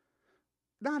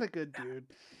 Not a good dude.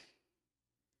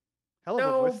 Hell of a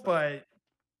No, voice, though. but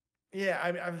yeah,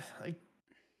 I'm like,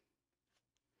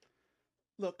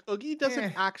 Look, Oogie doesn't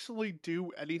Eh. actually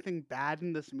do anything bad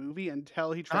in this movie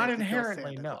until he Not tries to kill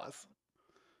inherently, Santa no. Claus.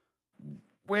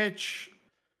 which,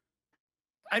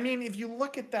 I mean, if you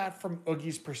look at that from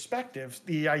Oogie's perspective,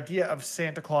 the idea of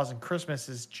Santa Claus and Christmas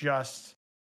is just,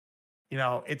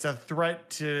 it's a threat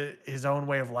to his own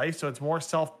way of life. So it's more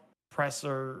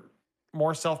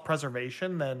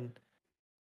self-preservation than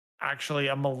actually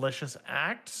a malicious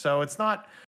act. So it's not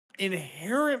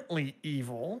inherently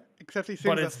evil. Except he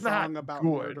But sings a it's not song about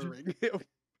good. murdering him.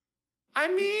 I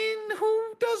mean,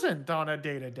 who doesn't on a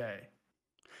day-to-day?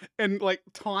 And, like,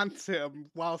 taunts him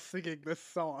while singing this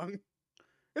song.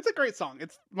 It's a great song.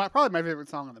 It's probably my favorite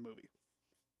song in the movie.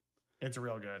 It's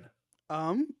real good.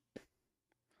 But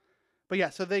yeah,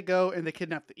 so they go and they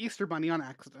kidnap the Easter Bunny on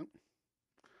accident,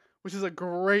 which is a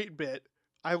great bit.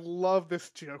 I love this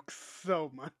joke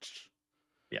so much.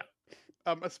 Yeah.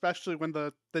 Especially when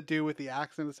the dude with the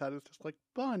axe in his head is just like,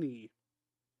 Bunny.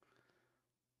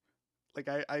 Like,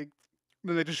 then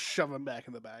they just shove him back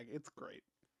in the bag. It's great.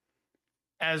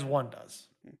 As one does.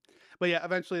 But yeah,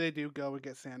 eventually they do go and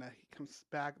get Santa. He comes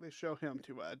back. They show him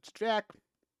to Jack.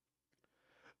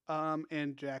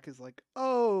 And Jack is like,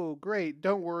 "Oh, great!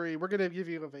 Don't worry, we're gonna give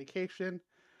you a vacation."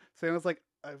 Santa's like,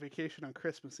 "A vacation on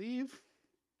Christmas Eve."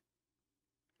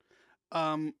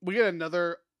 We get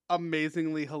another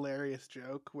amazingly hilarious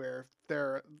joke where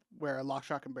Lock,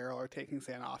 Shock, and Barrel are taking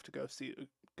Santa off to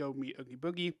go meet Oogie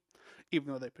Boogie,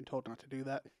 even though they've been told not to do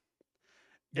that.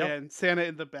 Yep. And Santa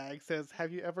in the bag says,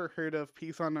 "Have you ever heard of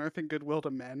peace on earth and goodwill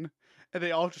to men?" And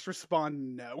they all just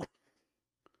respond, "No."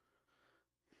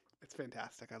 It's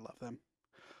fantastic. I love them.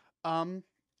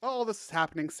 All this is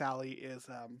happening. Sally is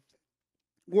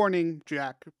warning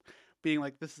Jack, being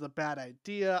like, "This is a bad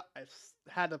idea. I've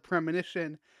had a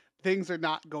premonition. Things are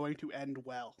not going to end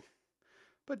well."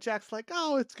 But Jack's like,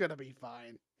 "Oh, it's gonna be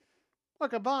fine. What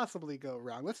could possibly go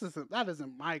wrong? That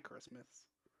isn't my Christmas.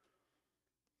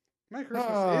 My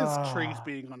Christmas is trees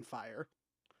being on fire."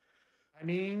 I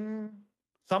mean,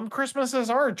 some Christmases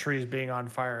are trees being on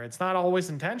fire. It's not always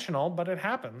intentional, but it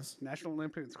happens. National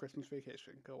Lampoon's Christmas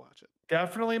Vacation. Go watch it.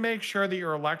 Definitely make sure that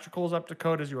your electrical is up to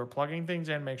code as you are plugging things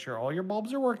in. Make sure all your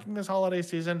bulbs are working this holiday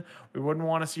season. We wouldn't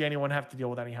want to see anyone have to deal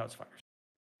with any house fires.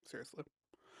 Seriously.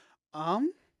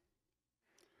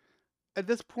 At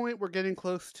this point, we're getting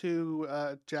close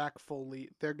to Jack Foley.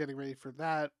 They're getting ready for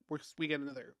that. We get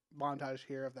another montage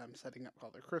here of them setting up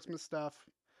all their Christmas stuff.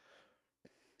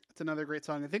 It's another great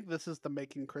song. I think this is the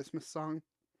Making Christmas song.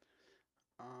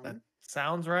 That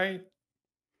sounds right.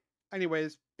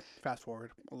 Anyways, fast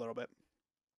forward a little bit.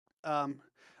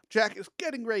 Jack is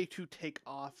getting ready to take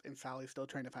off, and Sally's still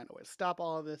trying to find a way to stop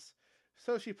all of this.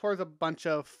 So she pours a bunch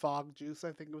of fog juice,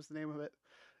 I think was the name of it,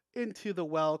 into the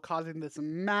well, causing this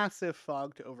massive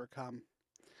fog to overcome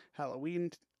Halloween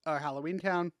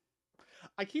Town.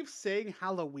 I keep saying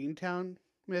Halloween Town,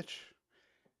 Mitch,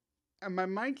 and my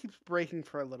mind keeps breaking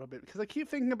for a little bit because I keep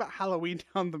thinking about Halloween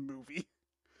Town the movie.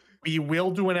 We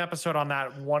will do an episode on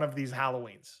that one of these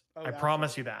Halloweens. Oh, I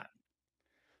promise you that.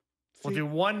 We'll See, do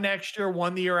one next year,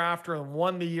 one the year after, and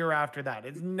one the year after that.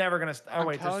 It's never gonna. Oh I'm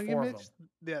wait, there's telling you, 4 of Mitch. them.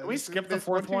 Yeah, Can we skip the there's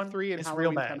one, fourth two, one? three, and It's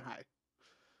real Halloween Town bad. High.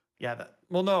 Yeah.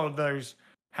 Well, no, there's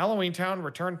Halloween Town,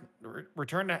 Return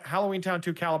to Halloween Town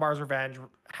 2, Calabar's Revenge,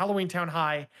 Halloween Town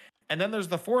High, and then there's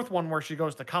the fourth one where she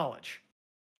goes to college.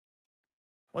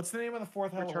 What's the name of the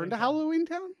fourth Return Halloween to Town? Halloween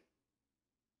Town.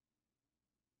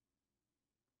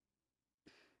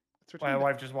 It's My Return to-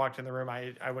 wife just walked in the room.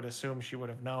 I would assume she would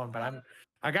have known, but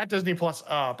I got Disney Plus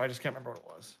up. I just can't remember what it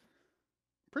was.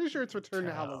 Pretty sure it's Return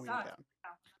to Town. Halloween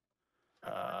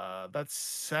Town. That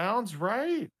sounds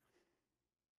right.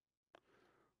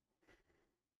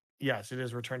 Yes, it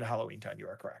is Return to Halloween Town. You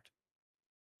are correct.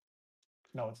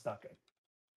 No, it's not good.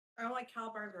 I don't like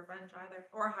Calabar's Revenge either,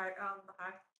 or the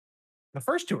High. The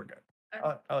first two are good.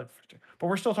 I like the first two, but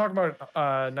we're still talking about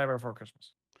Nightmare Before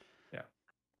Christmas.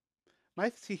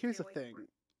 Here's the thing.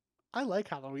 I like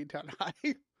Halloween Town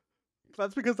High.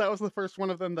 That's because that was the first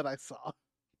one of them that I saw.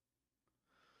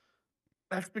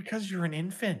 That's because you're an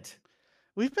infant.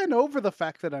 We've been over the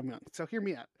fact that I'm young, so hear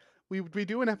me out. We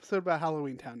do an episode about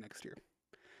Halloween Town next year,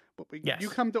 but you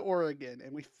come to Oregon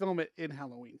and we film it in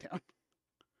Halloween Town.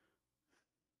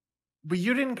 But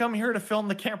you didn't come here to film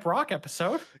the Camp Rock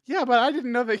episode. Yeah, but I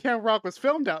didn't know that Camp Rock was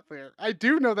filmed out there. I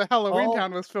do know that Halloween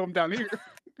Town was filmed down here.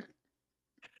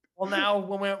 Well, now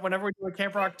whenever we do a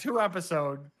Camp Rock 2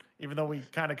 episode, even though we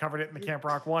kind of covered it in the Camp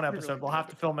Rock 1 episode, we'll have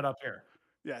to film it up here.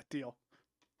 Yeah, deal.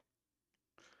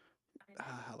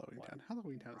 Halloween Town.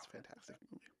 Halloween Town is a fantastic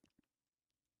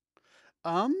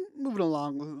movie. Moving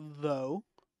along though.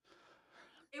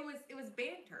 It was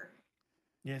banter.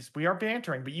 Yes, we are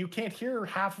bantering, but you can't hear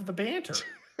half of the banter.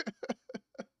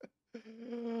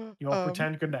 You won't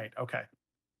pretend good night. Okay.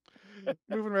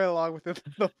 Moving right along with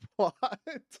the plot.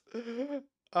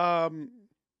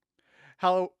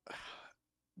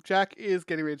 Jack is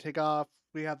getting ready to take off.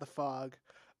 We have the fog.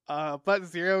 But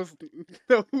Zero's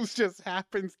nose just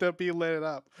happens to be lit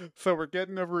up. So we're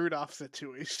getting a Rudolph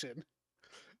situation.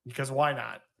 Because why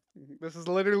not? This is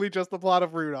literally just the plot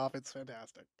of Rudolph. It's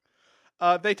fantastic.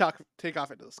 They take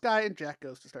off into the sky, and Jack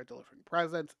goes to start delivering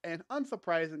presents. And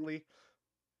unsurprisingly,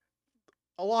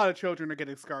 a lot of children are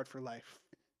getting scarred for life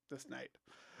this night.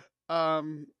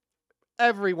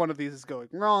 Every one of these is going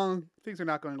wrong. Things are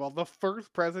not going well. The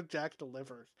first present Jack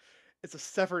delivers is a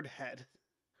severed head.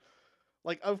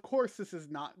 Like, of course, this is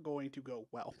not going to go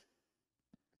well.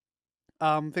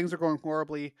 Things are going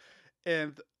horribly,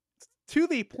 and to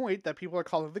the point that people are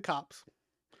calling the cops,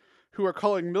 who are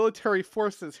calling military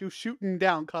forces who shoot him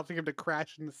down, causing him to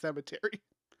crash in the cemetery.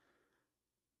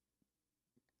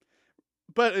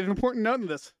 But an important note in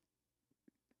this,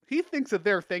 he thinks that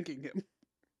they're thanking him.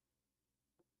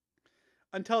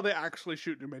 Until they actually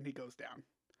shoot him and he goes down.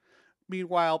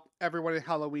 Meanwhile, everyone in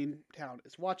Halloween Town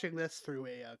is watching this through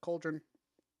a cauldron,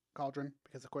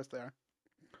 because of course they are.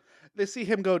 They see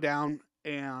him go down,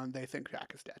 and they think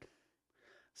Jack is dead.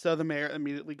 So the mayor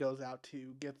immediately goes out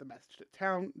to give the message to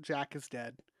town, Jack is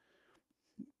dead.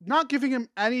 Not giving him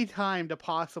any time to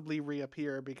possibly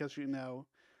reappear, because,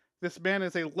 this man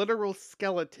is a literal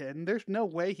skeleton. There's no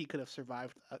way he could have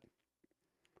survived that.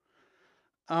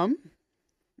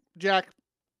 Jack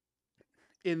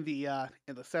in the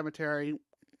cemetery,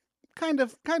 kind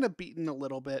of beaten a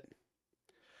little bit,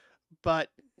 but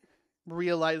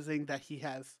realizing that he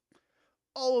has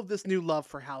all of this new love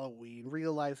for Halloween,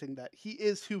 realizing that he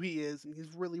is who he is and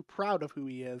he's really proud of who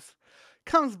he is,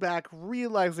 comes back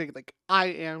realizing, like, I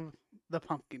am the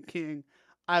Pumpkin King.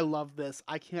 I love this.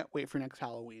 I can't wait for next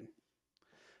Halloween.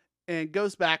 And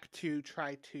goes back to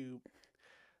try to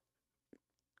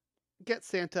get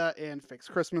Santa and fix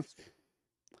Christmas.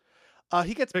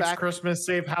 He gets Fix back. Christmas,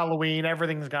 save Halloween.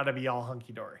 Everything's got to be all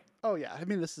hunky dory. Oh yeah, I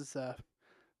mean, this is a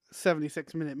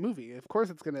 76-minute movie. Of course,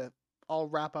 it's gonna all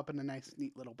wrap up in a nice,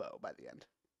 neat little bow by the end.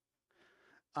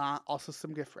 Also,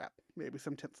 some gift wrap, maybe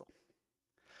some tinsel.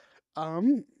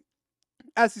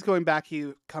 As he's going back,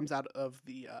 he comes out of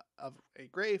a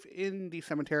grave in the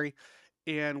cemetery,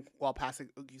 and while passing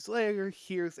Oogie's lair,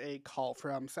 hears a call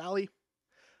from Sally,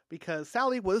 because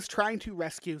Sally was trying to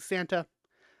rescue Santa.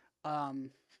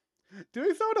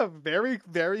 Doing so in a very,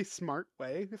 very smart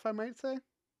way, if I might say.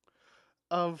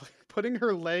 Of putting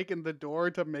her leg in the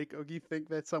door to make Oogie think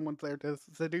that someone's there to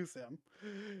seduce him.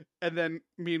 And then,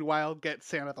 meanwhile, get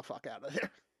Santa the fuck out of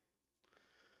there.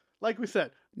 Like we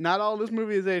said, not all this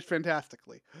movie is aged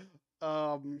fantastically.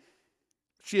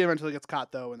 She eventually gets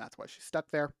caught, though, and that's why she's stuck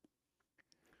there.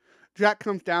 Jack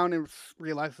comes down and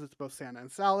realizes it's both Santa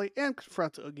and Sally, and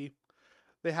confronts Oogie.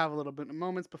 They have a little bit of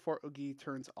moments before Oogie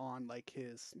turns on, like,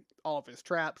 all of his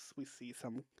traps. We see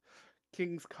some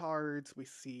King's cards. We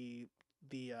see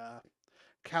the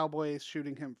Cowboy is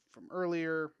shooting him from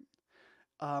earlier.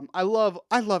 I love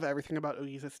everything about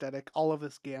Oogie's aesthetic. All of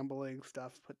this gambling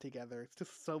stuff put together. It's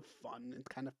just so fun and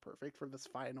kind of perfect for this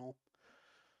final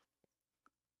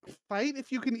fight,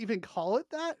 if you can even call it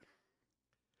that.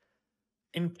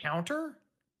 Encounter?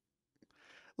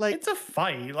 Like, It's a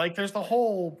fight. Like, there's the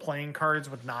whole playing cards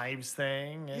with knives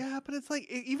thing. yeah, but it's like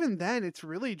even then, it's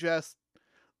really just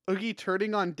Oogie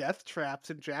turning on death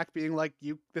traps and Jack being like,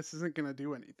 this isn't gonna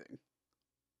do anything."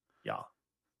 Yeah.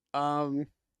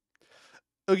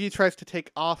 Oogie tries to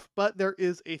take off, but there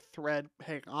is a thread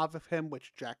hanging off of him,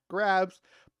 which Jack grabs,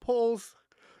 pulls,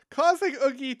 causing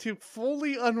Oogie to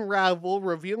fully unravel,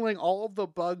 revealing all of the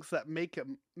bugs that make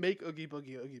Oogie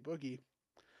Boogie Oogie Boogie.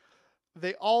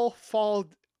 They all fall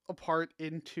apart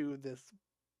into this,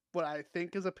 what I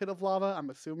think is a pit of lava. I'm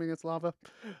assuming it's lava.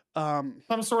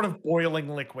 Some sort of boiling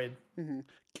liquid.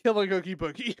 Killing Oogie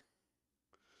Boogie.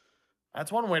 That's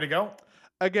one way to go.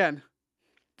 Again,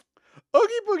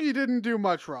 Oogie Boogie didn't do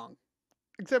much wrong,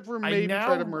 except for maybe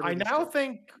try to murder. I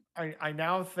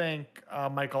now think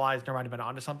Michael Eisner might have been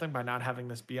onto something by not having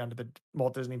this be under the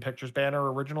Walt Disney Pictures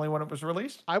banner originally when it was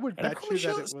released. I would And bet you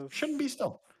that it was shouldn't be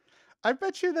still. I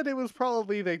bet you that it was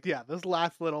probably this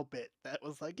last little bit that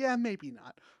was like, yeah, maybe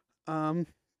not.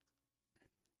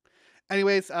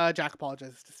 Anyways, Jack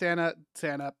apologizes to Santa.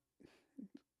 Santa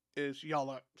is y'all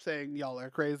are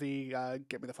crazy.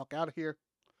 Get me the fuck out of here.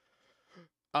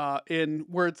 In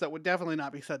words that would definitely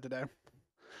not be said today.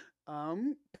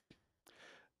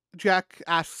 Jack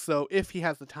asks though if he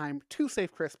has the time to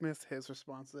save Christmas. His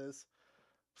response is,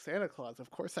 "Santa Claus,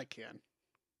 of course I can.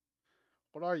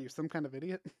 What are you, some kind of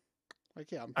idiot?" Like,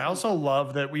 yeah. I also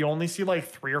love that we only see like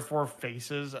 3 or 4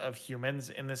 faces of humans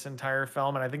in this entire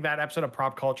film. And I think that episode of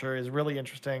Prop Culture is really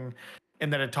interesting in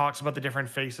that it talks about the different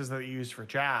faces that they use for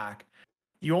Jack.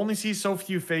 You only see so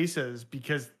few faces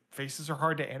because faces are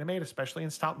hard to animate, especially in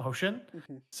stop motion.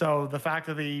 So the fact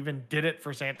that they even did it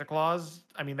for Santa Claus,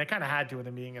 I mean, they kind of had to with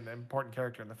him being an important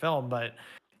character in the film, but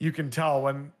you can tell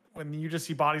when you just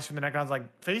see bodies from the neck on, it's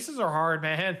like, faces are hard,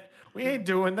 man. We ain't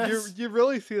doing this. You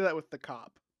really see that with the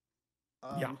cop.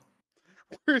 Yeah.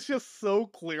 Where it's just so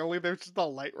clearly there's just a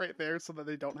light right there so that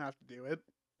they don't have to do it.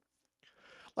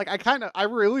 Like, I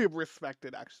really respect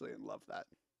it, actually, and love that.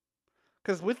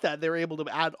 Because with that, they're able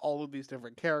to add all of these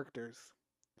different characters.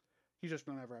 You just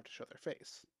don't ever have to show their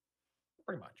face.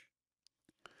 Pretty much.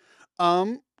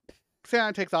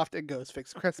 Santa takes off and goes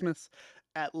fix Christmas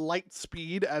at light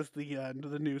speed, as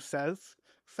the news says.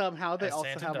 Somehow they As also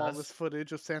Santa have all does. this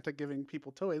footage of Santa giving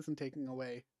people toys and taking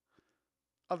away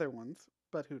other ones,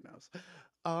 but who knows?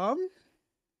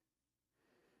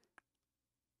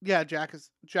 Yeah, Jack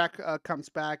comes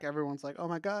back. Everyone's like, "Oh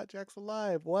my god, Jack's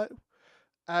alive!" What?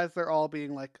 As they're all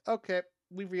being like, "Okay,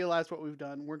 we realized what we've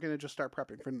done. We're gonna just start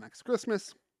prepping for the next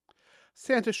Christmas."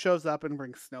 Santa shows up and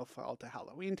brings Snowfall to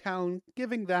Halloween Town,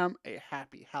 giving them a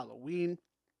happy Halloween.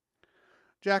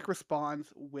 Jack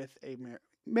responds with a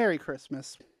Merry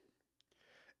Christmas.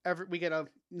 We get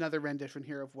another rendition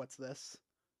here of What's This,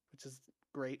 which is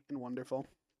great and wonderful.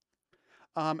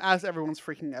 As everyone's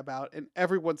freaking about, and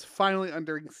everyone's finally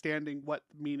understanding what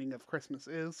the meaning of Christmas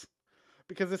is.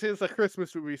 Because this is a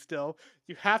Christmas movie still.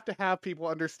 You have to have people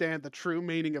understand the true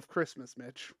meaning of Christmas,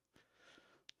 Mitch.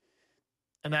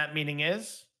 And that meaning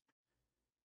is?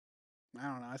 I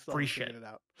don't know. I still Free haven't figured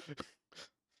shit. it out.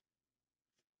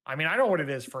 I mean, I know what it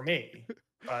is for me,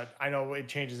 but I know it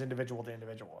changes individual to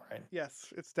individual, right?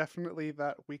 Yes, it's definitely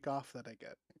that week off that I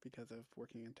get because of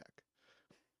working in tech.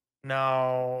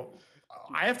 No,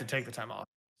 I have to take the time off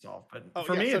myself, but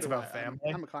for yeah, me, so it's do about I. family.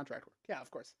 I'm a contract worker. Yeah,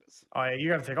 of course it is. Oh, yeah, you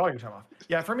got to take all your time off.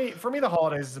 Yeah, for me, the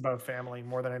holidays is about family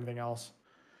more than anything else.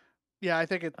 Yeah, I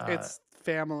think it's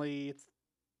family. It's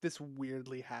this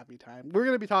weirdly happy time. We're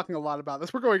going to be talking a lot about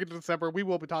this. We're going into December. We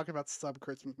will be talking about some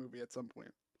Christmas movie at some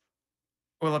point.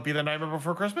 Will it be the Nightmare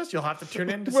Before Christmas? You'll have to tune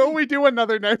in to Will see. we do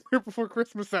another Nightmare Before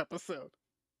Christmas episode?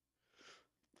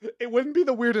 It wouldn't be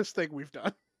the weirdest thing we've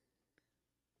done.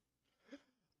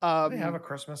 They have a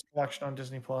Christmas collection on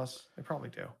Disney Plus. They probably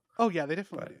do. Oh yeah, they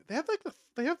definitely do. They have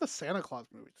they have the Santa Claus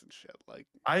movies and shit. Like,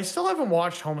 I still haven't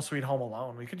watched Home Sweet Home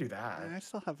Alone. We could do that. I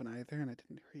still haven't either, and I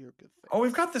didn't hear good things. Oh,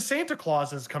 we've got the Santa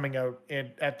Clauses coming out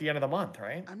at the end of the month,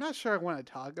 right? I'm not sure I want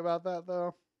to talk about that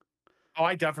though. Oh,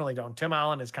 I definitely don't. Tim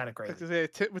Allen is kind of crazy.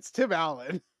 It's Tim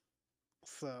Allen,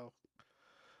 so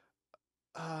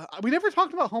we never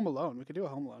talked about Home Alone. We could do a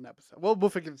Home Alone episode. We'll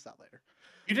figure this out later.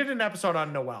 You did an episode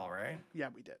on Noel, right? Yeah,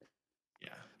 we did. Yeah.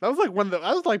 That was like that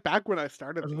was like back when I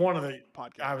started. It was one of the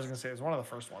podcast. I was gonna say it was one of the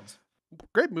first ones.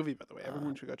 Great movie, by the way.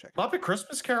 Everyone should go check it out. Muppet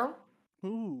Christmas Carol.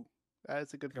 Ooh, that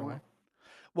is a good Go point. on.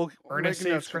 Well, Ernest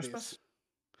making Saves notes for these. Christmas.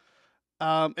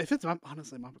 If it's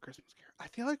honestly Muppet Christmas Carol, I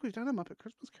feel like we've done a Muppet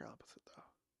Christmas Carol episode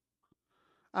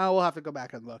though. We'll have to go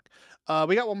back and look.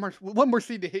 We got one more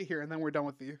scene to hit here, and then we're done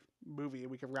with the movie,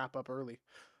 and we can wrap up early.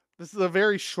 This is a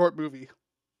very short movie.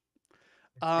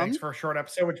 Thanks for a short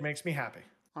episode, which makes me happy.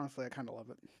 Honestly, I kind of love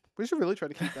it. We should really try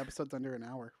to keep the episodes under an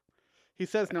hour. He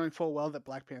says, knowing full well that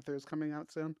Black Panther is coming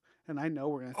out soon, and I know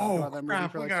we're going to talk about that movie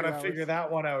Crap, for we like gotta 2 hours. figure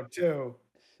that one out too.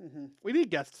 We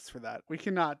need guests for that. We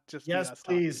cannot just be Yes, us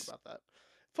talking please. about that.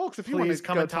 Folks, if you want Please to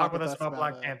come and talk with us about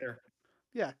Black Panther.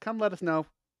 Yeah, come let us know.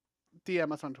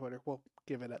 DM us on Twitter. We'll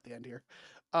give it at the end here.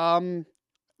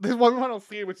 There's one final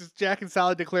scene, which is Jack and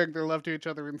Sally declaring their love to each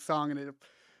other in song, and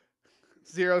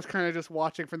Zero's kind of just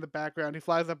watching from the background. He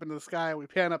flies up into the sky, we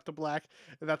pan up to black,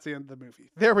 and that's the end of the movie.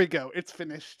 There we go. It's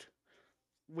finished.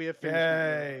 We have finished.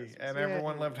 Yay! And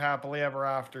everyone lived happily ever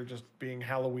after, just being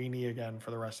Halloween-y again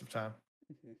for the rest of time.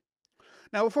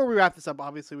 Now, before we wrap this up,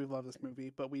 obviously we love this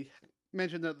movie, but we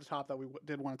mentioned at the top that we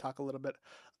did want to talk a little bit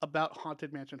about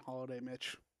Haunted Mansion Holiday,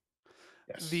 Mitch.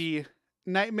 Yes. The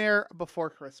Nightmare Before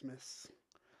Christmas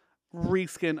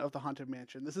reskin of the Haunted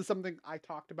Mansion. This is something I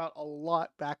talked about a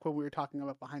lot back when we were talking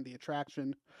about Behind the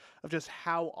Attraction, of just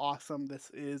how awesome this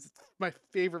is. It's my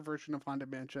favorite version of Haunted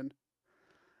Mansion.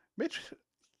 Mitch,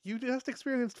 you just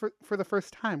experienced for the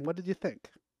first time. What did you think?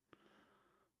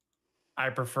 I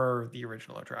prefer the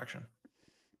original attraction.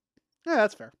 Yeah,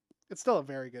 that's fair. It's still a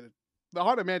very good. The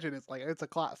Haunted Mansion is it's a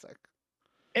classic.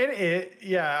 It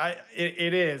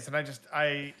is,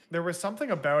 and there was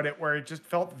something about it where it just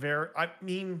felt very. I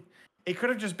mean, it could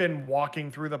have just been walking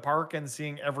through the park and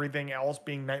seeing everything else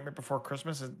being Nightmare Before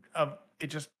Christmas. It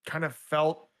just kind of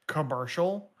felt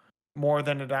commercial more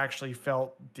than it actually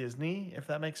felt Disney, if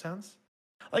that makes sense.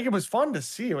 Like, it was fun to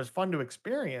see, it was fun to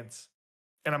experience,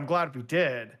 and I'm glad we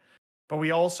did. But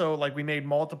we also we made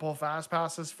multiple fast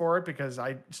passes for it because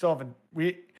I still haven't.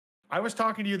 I was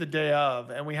talking to you the day of,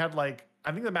 and we had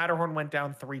I think the Matterhorn went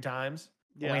down 3 times.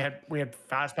 Yeah. We had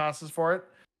fast passes for it.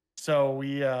 So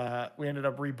we ended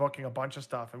up rebooking a bunch of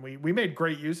stuff, and we made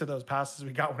great use of those passes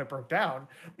we got when it broke down.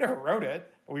 We never wrote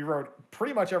it, but we wrote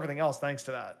pretty much everything else thanks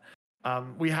to that.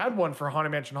 We had one for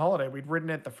Haunted Mansion Holiday. We'd written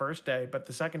it the first day, but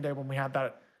the second day when we had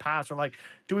that pass, we're like,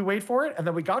 do we wait for it? And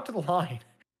then we got to the line,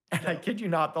 and I kid you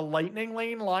not, the Lightning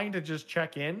Lane line to just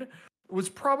check in was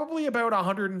probably about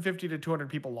 150 to 200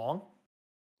 people long.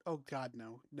 Oh God,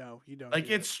 no, you don't.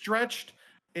 It stretched.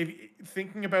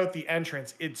 Thinking about the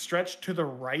entrance, it stretched to the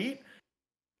right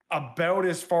about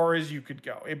as far as you could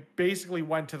go. It basically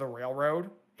went to the railroad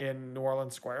in New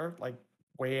Orleans Square,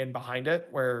 way in behind it.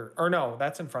 No,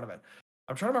 that's in front of it.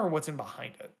 I'm trying to remember what's in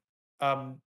behind it.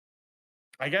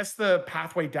 I guess the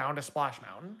pathway down to Splash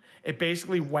Mountain. It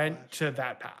basically went to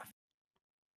that path.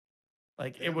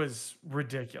 It was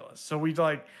ridiculous. So we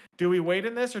do we wait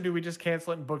in this or do we just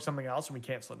cancel it and book something else? And we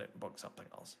canceled it and booked something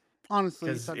else.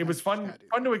 Honestly, because it was fun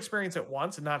to experience it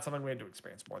once and not something we had to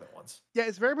experience more than once. Yeah,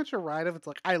 it's very much a ride of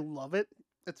I love it.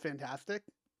 It's fantastic.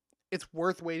 It's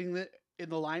worth waiting in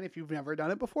the line if you've never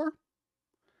done it before.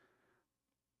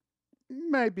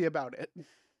 Might be about it.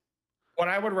 What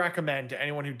I would recommend to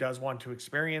anyone who does want to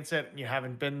experience it and you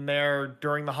haven't been there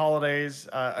during the holidays,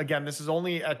 again, this is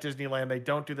only at Disneyland. They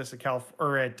don't do this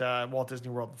at Walt Disney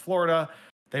World in Florida.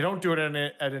 They don't do it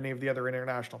at any of the other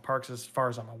international parks as far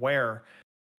as I'm aware.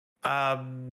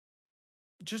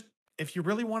 Just if you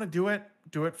really want to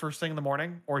do it first thing in the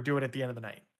morning or do it at the end of the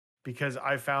night, because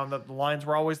I found that the lines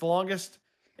were always the longest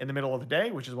in the middle of the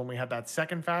day, which is when we had that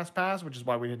second fast pass, which is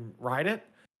why we didn't ride it.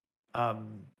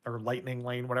 Or Lightning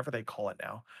Lane, whatever they call it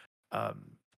now.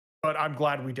 But I'm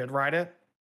glad we did ride it.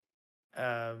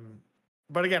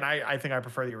 But again, I think I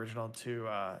prefer the original to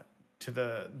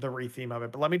the re-theme of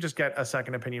it. But let me just get a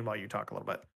second opinion while you talk a little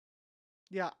bit.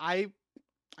 Yeah, I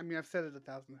mean, I've said it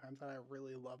 1,000 times that I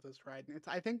really love this ride. And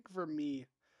I think for me,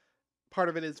 part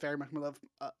of it is very much my love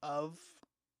of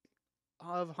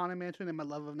Haunted Mansion and my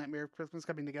love of Nightmare of Christmas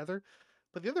coming together.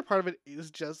 But the other part of it is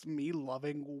just me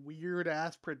loving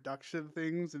weird-ass production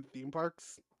things in theme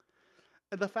parks.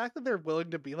 And the fact that they're willing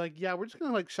to be yeah, we're just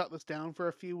going to shut this down for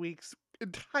a few weeks,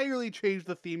 entirely change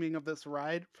the theming of this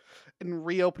ride, and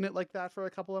reopen it like that for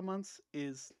a couple of months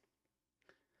is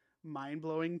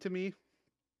mind-blowing to me.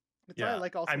 It's why I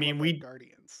also love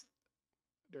Guardians.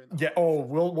 Yeah.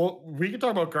 We can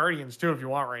talk about Guardians too if you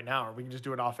want right now, or we can just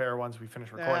do it off air once we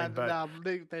finish recording. But no,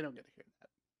 they don't get to hear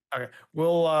that.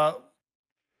 Okay.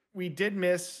 We did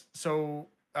miss. So,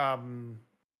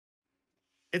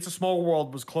 It's a Small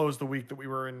World was closed the week that we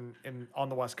were in on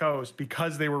the West Coast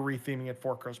because they were retheming it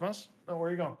for Christmas. Oh, where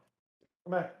are you going?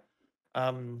 Come back.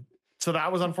 So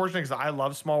that was unfortunate because I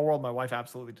love Small World. My wife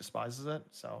absolutely despises it.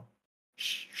 So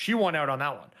she won out on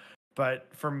that one. But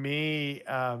for me,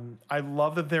 I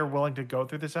love that they're willing to go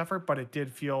through this effort, but it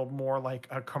did feel more like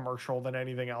a commercial than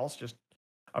anything else, just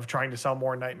of trying to sell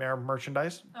more Nightmare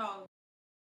merchandise. Oh,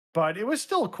 But it was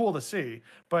still cool to see.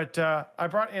 But I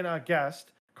brought in a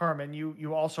guest, Carmen.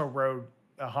 You also rode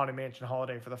a Haunted Mansion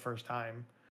holiday for the first time.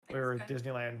 We were at Thanks,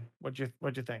 Disneyland. What'd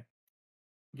you think?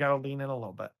 You gotta lean in a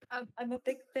little bit. I'm a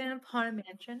big fan of Haunted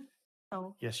Mansion,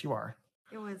 so Yes, you are.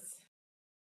 it was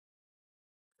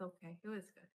okay. It was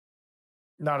good.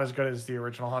 Not as good as the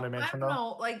original Haunted I Mansion, don't though.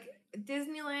 know. Like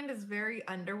Disneyland is very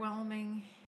underwhelming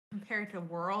compared to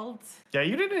Worlds. Yeah,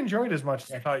 you didn't enjoy it as much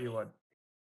as I thought you would.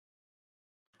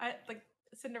 I like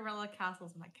Cinderella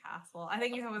Castle's my castle. I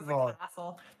think it was Well, a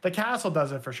castle. The castle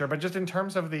does it for sure, but just in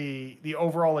terms of the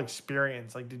overall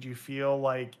experience, like, did you feel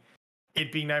like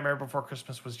it being Nightmare Before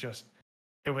Christmas was just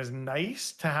it was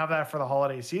nice to have that for the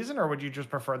holiday season, or would you just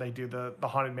prefer they do the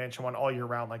Haunted Mansion one all year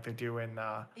round like they do in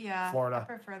Yeah, I Florida?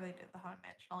 prefer they did the Haunted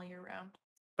Mansion all year round.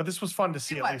 But this was fun to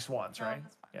see It at was. least once, No, it right?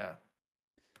 was fun. Yeah.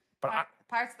 But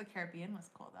Pirates of the Caribbean was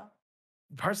cool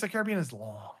though. Parts of the Caribbean is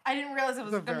long. I didn't realize it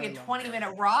was It's a going to be very a long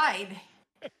 20-minute ride.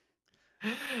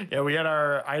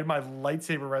 Yeah, I had my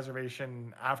lightsaber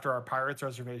reservation after our Pirates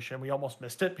reservation. We almost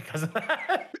missed it because of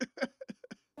that.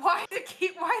 Why is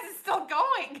it still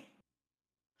going?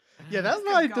 Yeah, that Just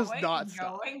ride kept does going not and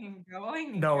stop. Going and going.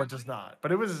 And No, going. it does not.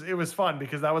 But it was fun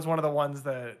because that was one of the ones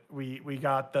that we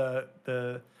got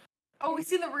the Oh, we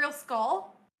see the real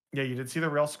skull. yeah, you did see the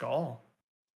real skull.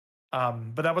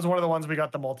 But that was one of the ones we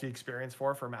got the multi experience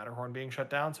for Matterhorn being shut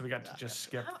down, so we got to just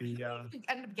skip How the many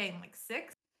ended up getting like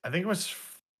 6. I think it was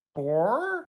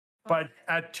 4, but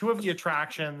at 2 of the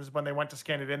attractions when they went to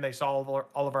scan it in, they saw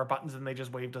all of our buttons and they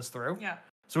just waved us through. Yeah.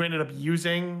 So we ended up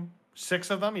using 6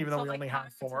 of them, even though So, we like, only how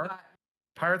had many 4. got-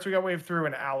 Pirates we got waved through,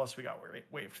 and Alice we got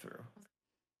waved through.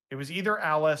 It was either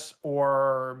Alice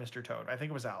or Mr. Toad. I think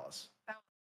it was Alice.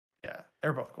 Yeah,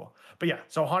 they're both cool. But yeah,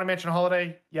 so Haunted Mansion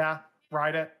Holiday, yeah,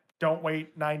 ride it. Don't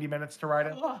wait 90 minutes to ride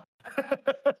it. Ugh.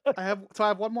 I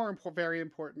have one more very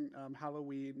important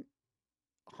Halloween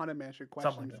Haunted Mansion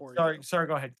question Something like for that. you. Sorry,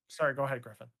 go ahead. Sorry, go ahead,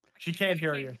 Griffin. She can't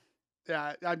hear you.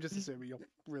 Yeah, I'm just assuming you'll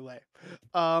relay.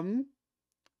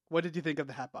 What did you think of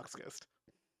the Hatbox Ghost?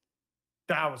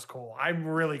 That was cool. I'm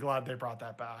really glad they brought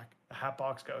that back. The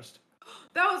Hatbox Ghost.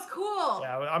 That was cool.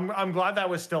 Yeah, I'm glad that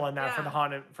was still in that for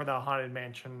Yeah. the Haunted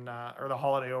Mansion or the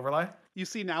holiday overlay. You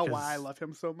see now why I 'Cause- love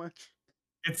him so much.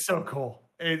 It's so cool.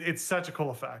 It's such a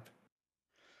cool effect.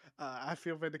 I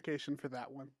feel vindication for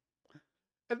that one.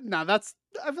 And now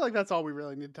I feel like that's all we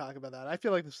really need to talk about that. I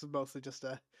feel like this is mostly just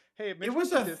a hey. It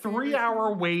was a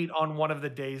 3-hour wait on one of the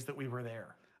days that we were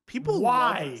there. People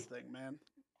Why? love this thing, man.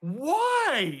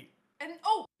 Why? And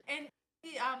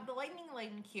the lightning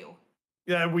lane queue.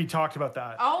 Yeah, we talked about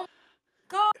that. Oh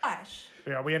gosh.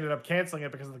 Yeah, we ended up canceling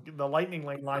it because the lightning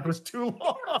lane line was too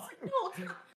long.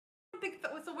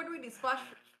 So what do we do? Splash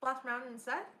Mountain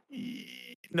instead?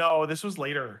 No, this was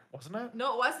later, wasn't it?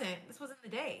 No, it wasn't. This was in the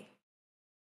day.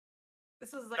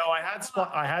 This was like No, I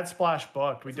had Splash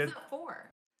booked. We This did. was at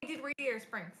 4. We did Radiator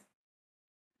Springs.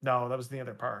 No, that was the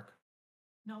other park.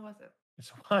 No, was it?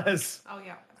 Yes, it was. Oh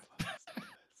yeah.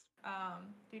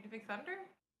 Did you do Big Thunder?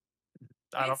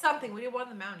 I We did don't. something. We did one of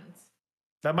the mountains.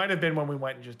 That might have been when we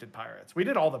went and just did Pirates. We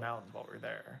did all the mountains while we were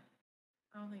there.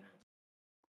 I don't think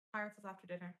Pirates was after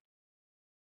dinner.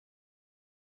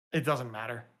 It doesn't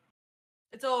matter.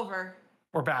 It's over.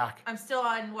 We're back. I'm still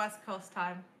on West Coast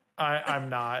time. I'm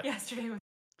not. Yesterday was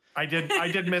I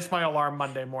did miss my alarm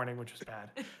Monday morning, which was bad.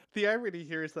 The irony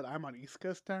here is that I'm on East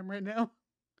Coast time right now.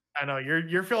 I know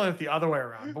you're feeling it the other way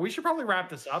around, but we should probably wrap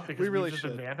this up because We really we've just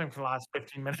been should. vamping for the last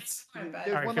 15 minutes. My bad. There's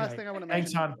All right, one good last night. thing I want to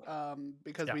Thanks, mention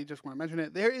because Yeah. we just want to mention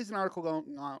it. There is an article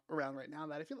going on around right now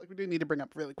that I feel like we do need to bring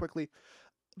up really quickly.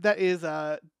 That is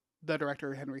the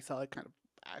director Henry Selick kind of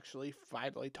actually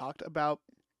finally talked about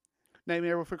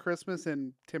Nightmare Before Christmas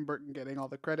and Tim Burton getting all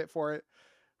the credit for it.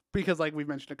 Because, like we've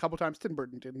mentioned a couple times, Tim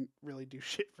Burton didn't really do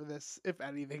shit for this. If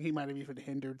anything, he might have even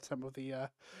hindered some of the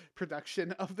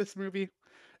production of this movie.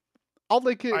 I'll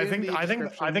link it. I in think the I think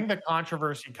description. the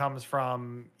controversy comes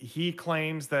from he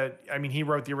claims that he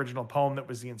wrote the original poem that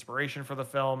was the inspiration for the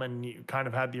film and you kind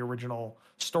of had the original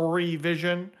story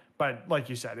vision, but like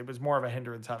you said, it was more of a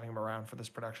hindrance having him around for this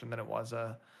production than it was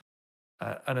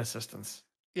an assistance.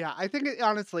 Yeah, I think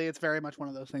honestly, it's very much one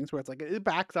of those things where it's like it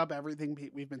backs up everything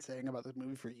we've been saying about this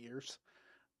movie for years.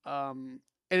 And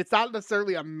it's not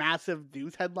necessarily a massive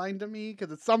news headline to me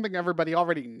because it's something everybody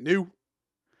already knew.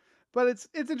 But it's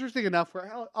interesting enough where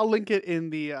I'll link it in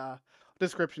the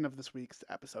description of this week's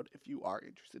episode if you are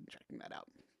interested in checking that out.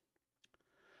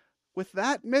 with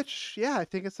that, Mitch, yeah, I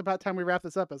think it's about time we wrap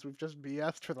this up as we've just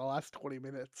BS'd for the last 20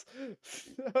 minutes.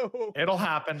 So, It'll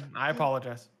happen. I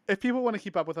apologize. if people want to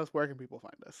keep up with us, where can people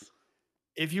find us?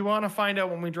 If you want to find out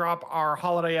when we drop our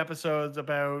holiday episodes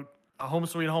about a Home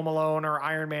Sweet Home Alone or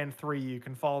Iron Man 3, you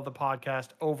can follow the podcast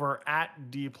over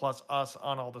at D plus us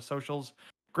on all the socials.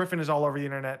 Griffin is all over the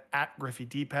internet at Griffy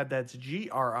Dpad. That's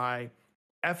GriffIDPAD.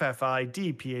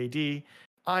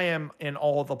 I am in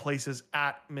all the places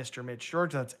at Mr. Mitch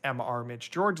George. That's MR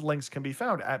Mitch George. Links can be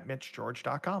found at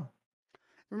MitchGeorge.com.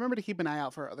 Remember to keep an eye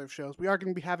out for other shows. We are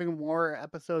going to be having more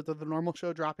episodes of the normal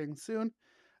show dropping soon.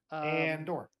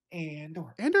 Andor's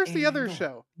The other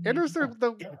show. Andor's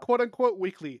the quote unquote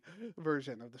weekly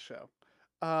version of the show.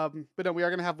 But no, we are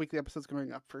going to have weekly episodes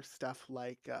going up for stuff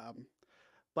like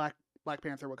Black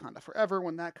Panther Wakanda Forever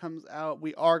when that comes out.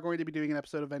 We are going to be doing an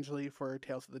episode eventually for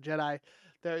Tales of the Jedi.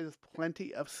 There is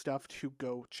plenty of stuff to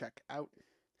go check out.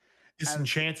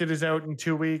 Disenchanted is out in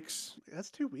 2 weeks.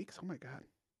 That's 2 weeks. Oh my god.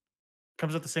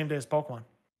 Comes out the same day as Pokemon.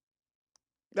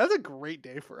 That's a great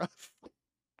day for us.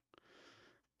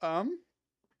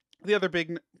 The other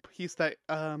big piece that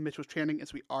Mitch was chanting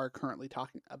is we are currently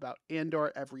talking about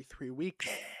Andor every 3 weeks.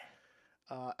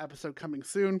 Episode coming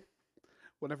soon,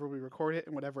 whenever we record it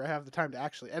and whenever I have the time to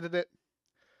actually edit it.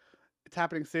 It's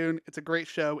happening soon. It's a great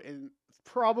show and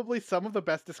probably some of the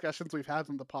best discussions we've had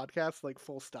on the podcast, like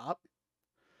full stop.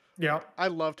 Yeah. I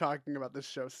love talking about this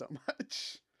show so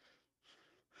much.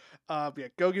 Yeah,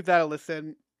 go give that a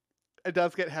listen. It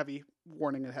does get heavy.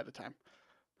 Warning ahead of time.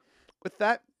 With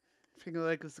that, I feel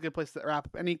like this is a good place to wrap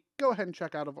up. Go ahead and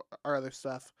check out our other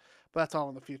stuff. But that's all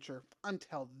in the future.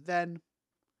 Until then,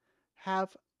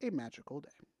 have a magical day.